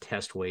best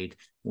test weight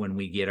when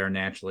we get our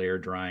natural air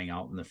drying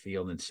out in the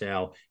field. And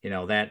so,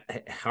 that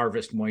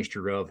harvest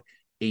moisture of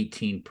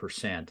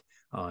 18%,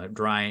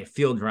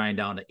 field drying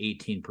down to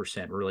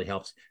 18% really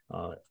helps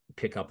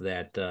pick up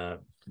that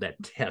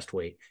test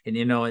weight. And,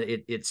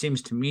 it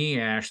seems to me,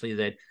 Ashley,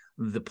 that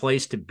the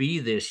place to be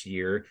this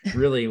year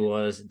really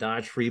was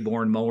Dodge,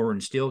 Freeborn, Mower,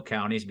 and Steele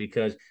counties,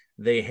 because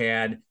they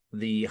had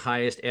the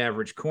highest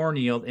average corn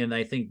yield, and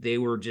I think they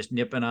were just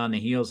nipping on the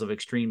heels of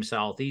extreme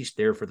southeast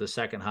there for the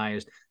second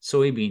highest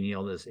soybean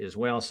yield as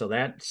well. So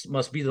that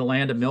must be the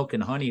land of milk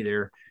and honey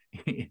there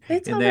in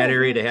that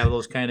area to have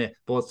those kind of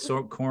both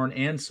corn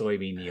and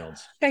soybean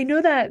yields. I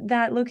know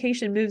that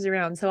location moves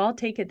around, so I'll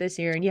take it this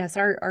year. And yes,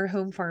 our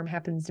home farm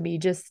happens to be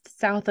just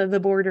south of the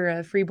border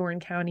of Freeborn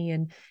County,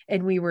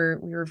 and we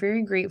were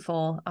very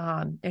grateful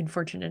and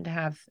fortunate to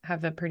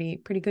have a pretty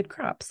good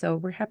crop. So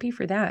we're happy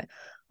for that.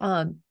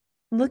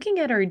 Looking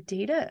at our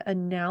data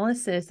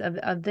analysis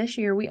of this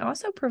year, we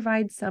also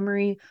provide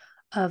summary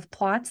of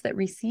plots that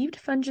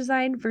received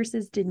fungicide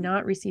versus did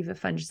not receive a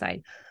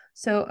fungicide.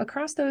 So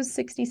across those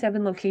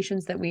 67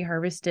 locations that we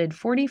harvested,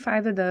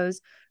 45 of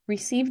those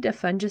received a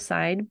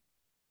fungicide,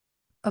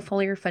 a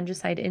foliar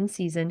fungicide in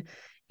season,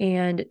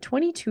 and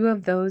 22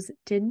 of those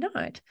did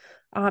not.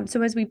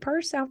 So as we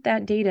parse out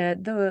that data,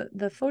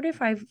 the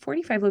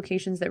 45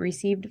 locations that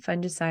received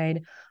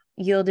fungicide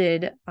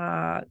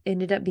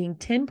ended up being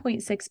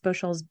 10.6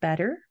 bushels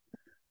better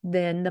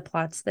than the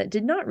plots that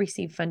did not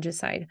receive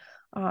fungicide.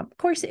 Of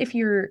course, if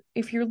you're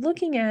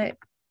looking at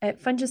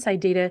fungicide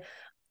data,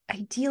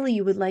 ideally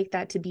you would like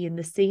that to be in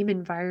the same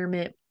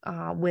environment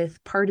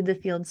with part of the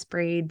field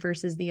sprayed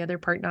versus the other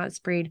part not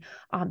sprayed.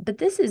 But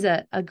this is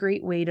a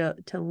great way to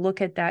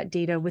look at that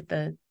data with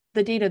the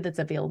data that's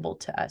available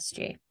to us,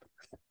 Jay.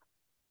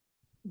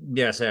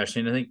 Yes, Ashley.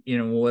 And I think,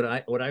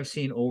 what I've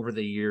seen over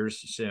the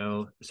years.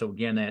 So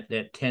again,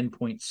 that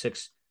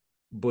 10.6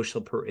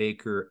 bushel per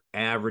acre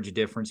average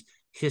difference,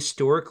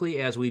 historically,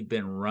 as we've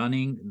been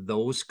running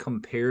those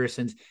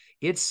comparisons,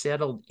 it's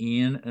settled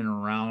in and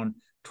around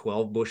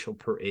 12 bushel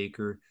per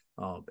acre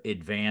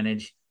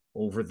advantage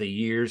over the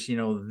years.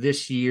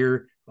 This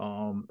year,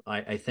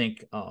 I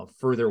think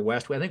further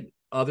west, I think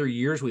other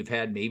years we've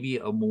had maybe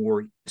a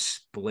more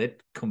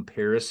split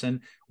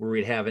comparison where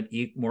we'd have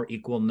more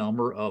equal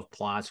number of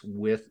plots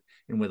with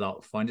and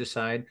without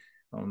fungicide.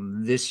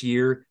 This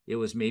year it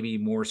was maybe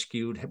more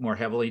skewed more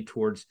heavily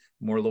towards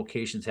more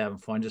locations having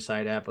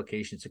fungicide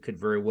applications. It could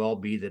very well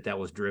be that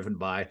was driven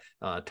by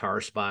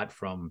tar spot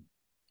from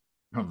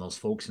those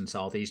folks in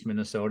southeast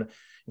Minnesota.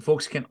 And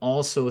folks can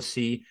also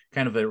see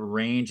kind of a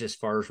range as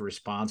far as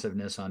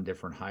responsiveness on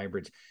different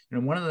hybrids.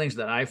 One of the things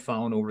that I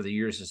found over the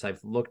years is I've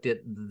looked at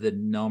the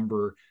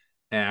number,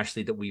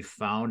 Ashley, that we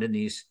found in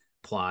these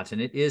plots,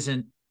 and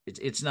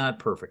it's not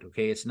perfect.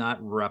 Okay. It's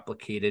not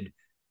replicated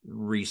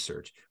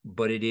research,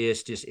 but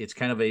it's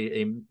kind of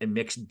a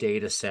mixed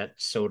data set,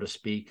 so to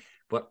speak.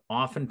 But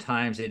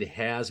oftentimes it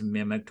has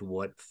mimicked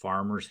what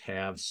farmers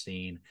have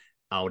seen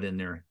out in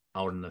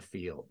the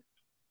field.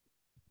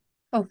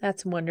 Oh,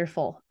 that's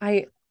wonderful.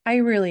 I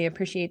really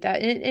appreciate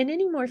that. And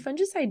anymore,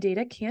 fungicide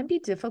data can be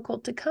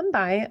difficult to come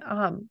by.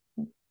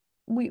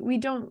 we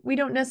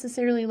don't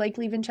necessarily like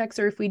leaving checks,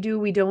 or if we do,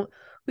 we don't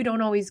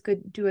always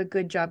do a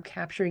good job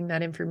capturing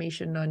that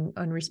information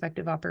on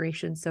respective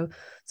operations. So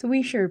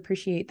we sure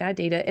appreciate that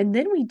data. And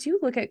then we do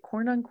look at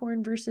corn on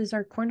corn versus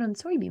our corn on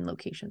soybean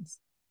locations.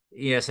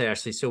 Yes,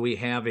 Ashley. So we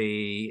have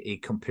a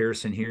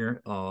comparison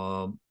here.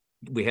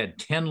 We had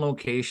 10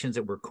 locations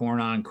that were corn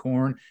on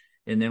corn,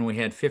 and then we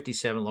had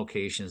 57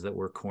 locations that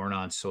were corn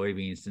on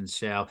soybeans.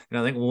 And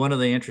I think one of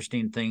the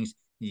interesting things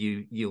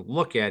you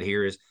look at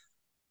here is,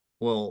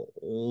 well,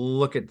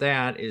 look at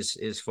that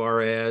as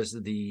far as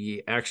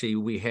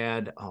we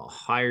had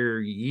higher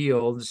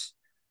yields,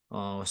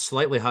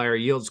 slightly higher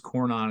yields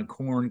corn on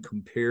corn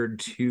compared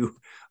to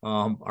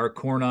our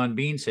corn on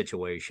bean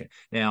situation.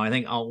 Now, I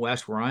think out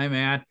west where I'm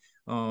at,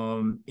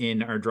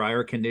 in our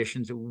drier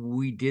conditions,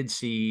 we did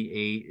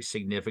see a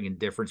significant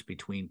difference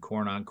between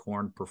corn on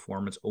corn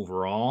performance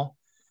overall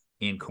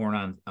and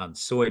corn on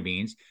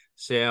soybeans.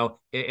 So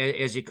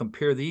as you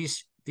compare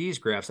these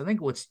graphs, I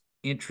think what's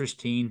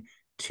interesting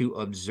to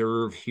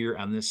observe here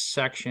on this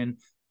section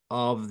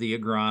of the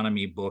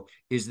agronomy book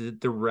is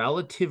that the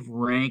relative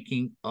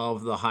ranking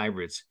of the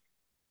hybrids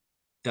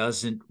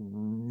doesn't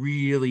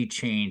really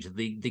change.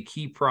 The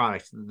key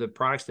products, the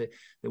products that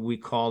we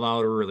called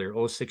out earlier,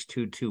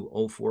 0622,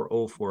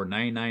 0404,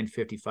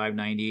 9955,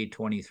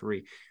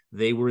 9823,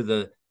 they were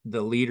the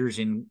leaders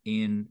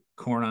in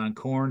corn on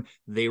corn.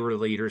 They were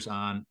leaders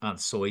on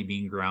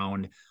soybean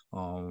ground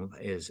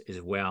as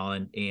well.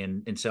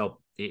 And so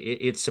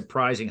it's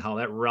surprising how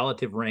that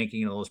relative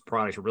ranking of those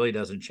products really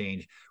doesn't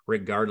change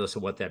regardless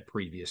of what that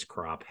previous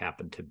crop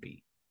happened to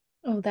be.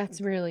 Oh, that's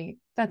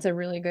a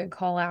really good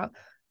call out.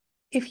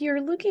 If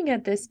you're looking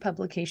at this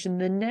publication,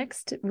 the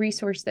next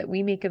resource that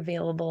we make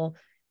available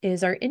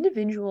is our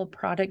individual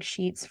product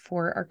sheets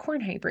for our corn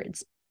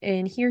hybrids.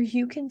 And here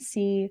you can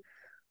see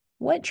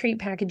what trait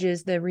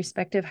packages the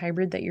respective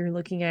hybrid that you're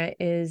looking at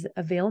is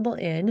available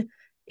in,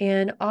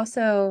 and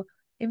also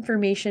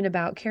information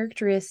about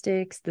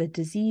characteristics, the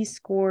disease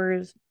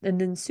scores,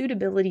 and then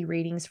suitability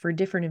ratings for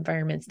different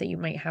environments that you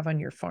might have on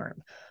your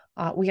farm.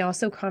 We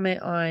also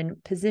comment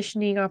on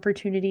positioning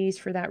opportunities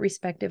for that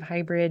respective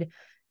hybrid.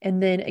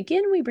 And then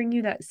again, we bring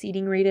you that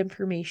seeding rate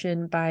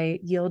information by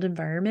yield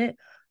environment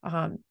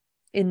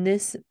in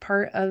this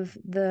part of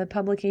the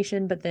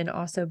publication, but then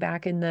also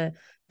back in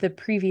the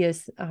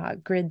previous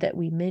grid that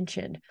we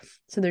mentioned.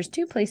 So there's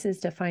two places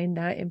to find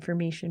that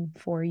information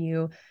for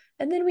you.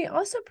 And then we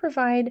also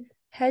provide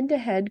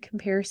head-to-head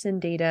comparison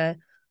data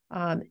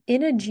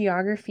in a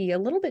geography a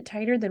little bit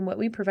tighter than what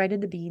we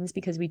provided the beans,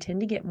 because we tend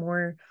to get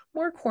more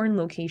corn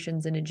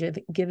locations in a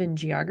given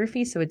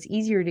geography. So it's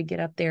easier to get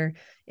up there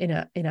in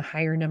a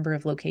higher number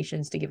of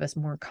locations to give us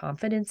more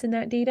confidence in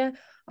that data.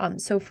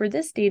 So for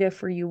this data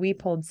for you, we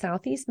pulled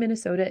Southeast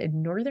Minnesota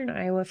and Northern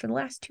Iowa for the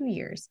last 2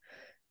 years.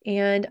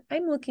 And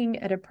I'm looking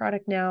at a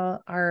product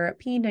now, our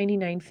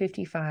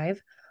P9955.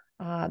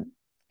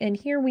 And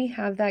here we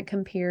have that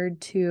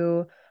compared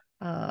to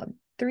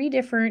 3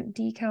 different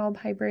decal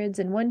hybrids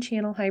and 1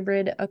 channel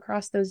hybrid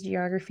across those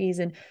geographies.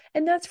 And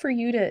that's for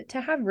you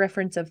to have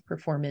reference of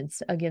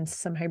performance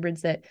against some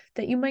hybrids that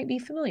you might be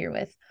familiar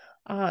with.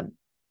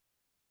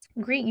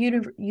 Great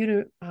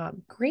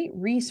great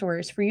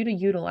resource for you to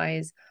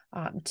utilize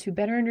to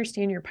better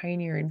understand your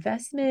Pioneer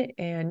investment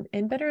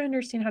and better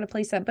understand how to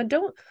place that. But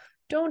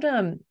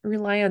don't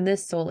rely on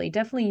this solely.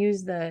 Definitely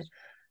use the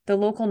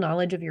local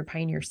knowledge of your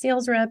Pioneer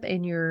sales rep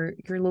and your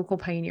local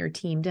Pioneer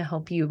team to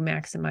help you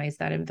maximize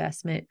that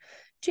investment.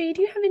 Jay,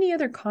 do you have any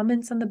other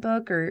comments on the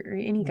book or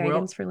any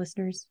guidance for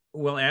listeners?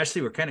 Well,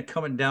 Ashley, we're kind of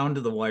coming down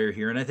to the wire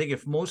here. And I think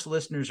if most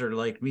listeners are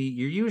like me,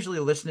 you're usually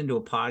listening to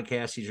a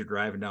podcast as you're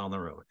driving down the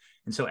road.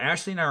 And so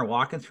Ashley and I are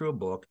walking through a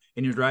book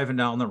and you're driving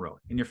down the road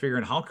and you're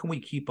figuring, how can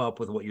we keep up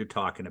with what you're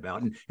talking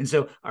about? And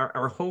so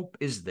our hope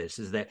is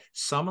that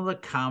some of the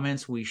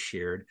comments we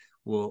shared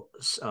will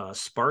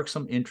spark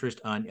some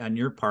interest on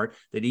your part,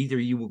 that either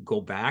you will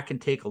go back and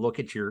take a look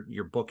at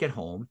your book at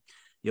home,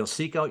 you'll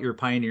seek out your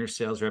Pioneer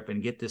sales rep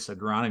and get this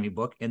agronomy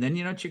book. And then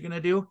you know what you're going to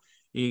do?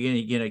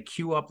 You're going to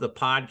queue up the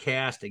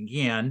podcast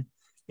again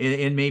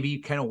and maybe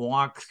kind of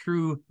walk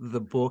through the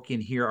book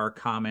and hear our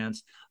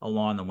comments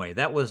along the way.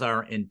 That was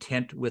our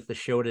intent with the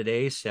show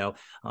today. So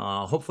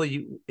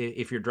hopefully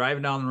if you're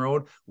driving down the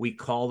road, we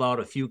called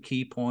out a few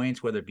key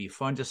points, whether it be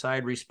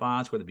fungicide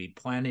response, whether it be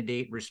planting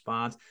date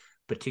response,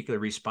 particular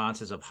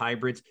responses of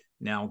hybrids.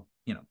 Now,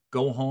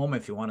 go home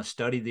if you want to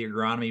study the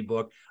agronomy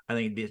book. I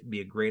think it'd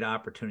be a great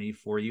opportunity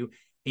for you.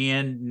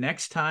 And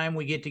next time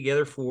we get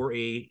together for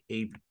a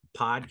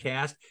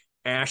podcast,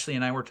 Ashley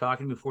and I were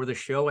talking before the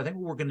show. I think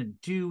what we're going to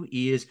do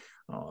is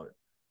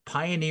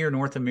Pioneer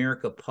North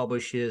America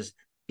publishes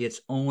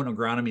its own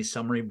agronomy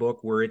summary book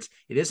where it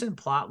isn't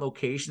plot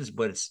locations,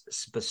 but it's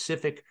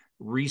specific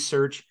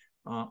research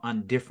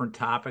on different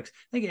topics.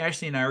 I think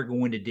Ashley and I are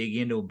going to dig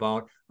into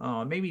about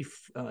maybe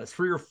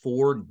 3 or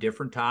 4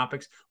 different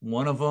topics.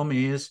 One of them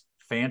is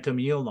phantom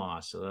yield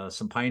loss.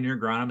 Some pioneer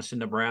agronomists in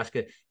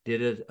Nebraska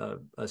did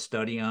a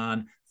study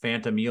on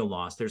phantom yield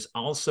loss. There's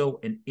also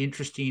an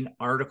interesting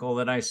article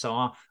that I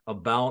saw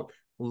about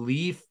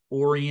leaf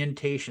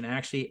orientation,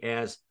 actually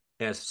as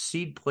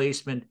seed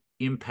placement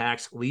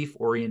impacts leaf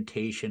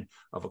orientation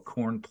of a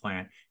corn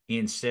plant.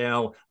 And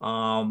so,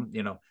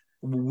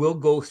 we'll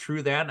go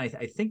through that. And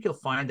I think you'll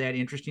find that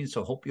interesting.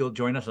 So hope you'll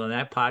join us on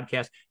that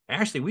podcast.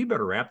 Ashley, we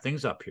better wrap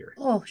things up here.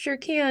 Oh, sure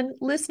can.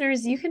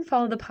 Listeners, you can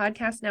follow the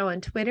podcast now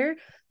on Twitter.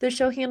 The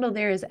show handle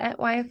there is at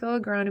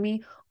YFO Agronomy,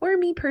 or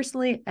me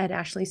personally at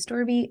Ashley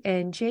Storby,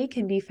 and Jay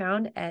can be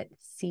found at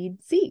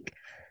Seed Seek.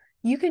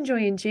 You can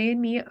join Jay and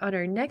me on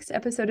our next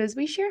episode as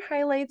we share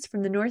highlights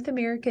from the North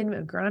American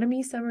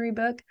Agronomy Summary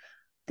Book.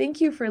 Thank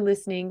you for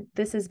listening.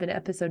 This has been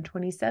episode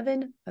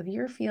 27 of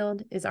Your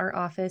Field is Our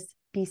Office.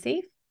 Be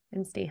safe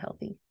and stay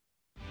healthy.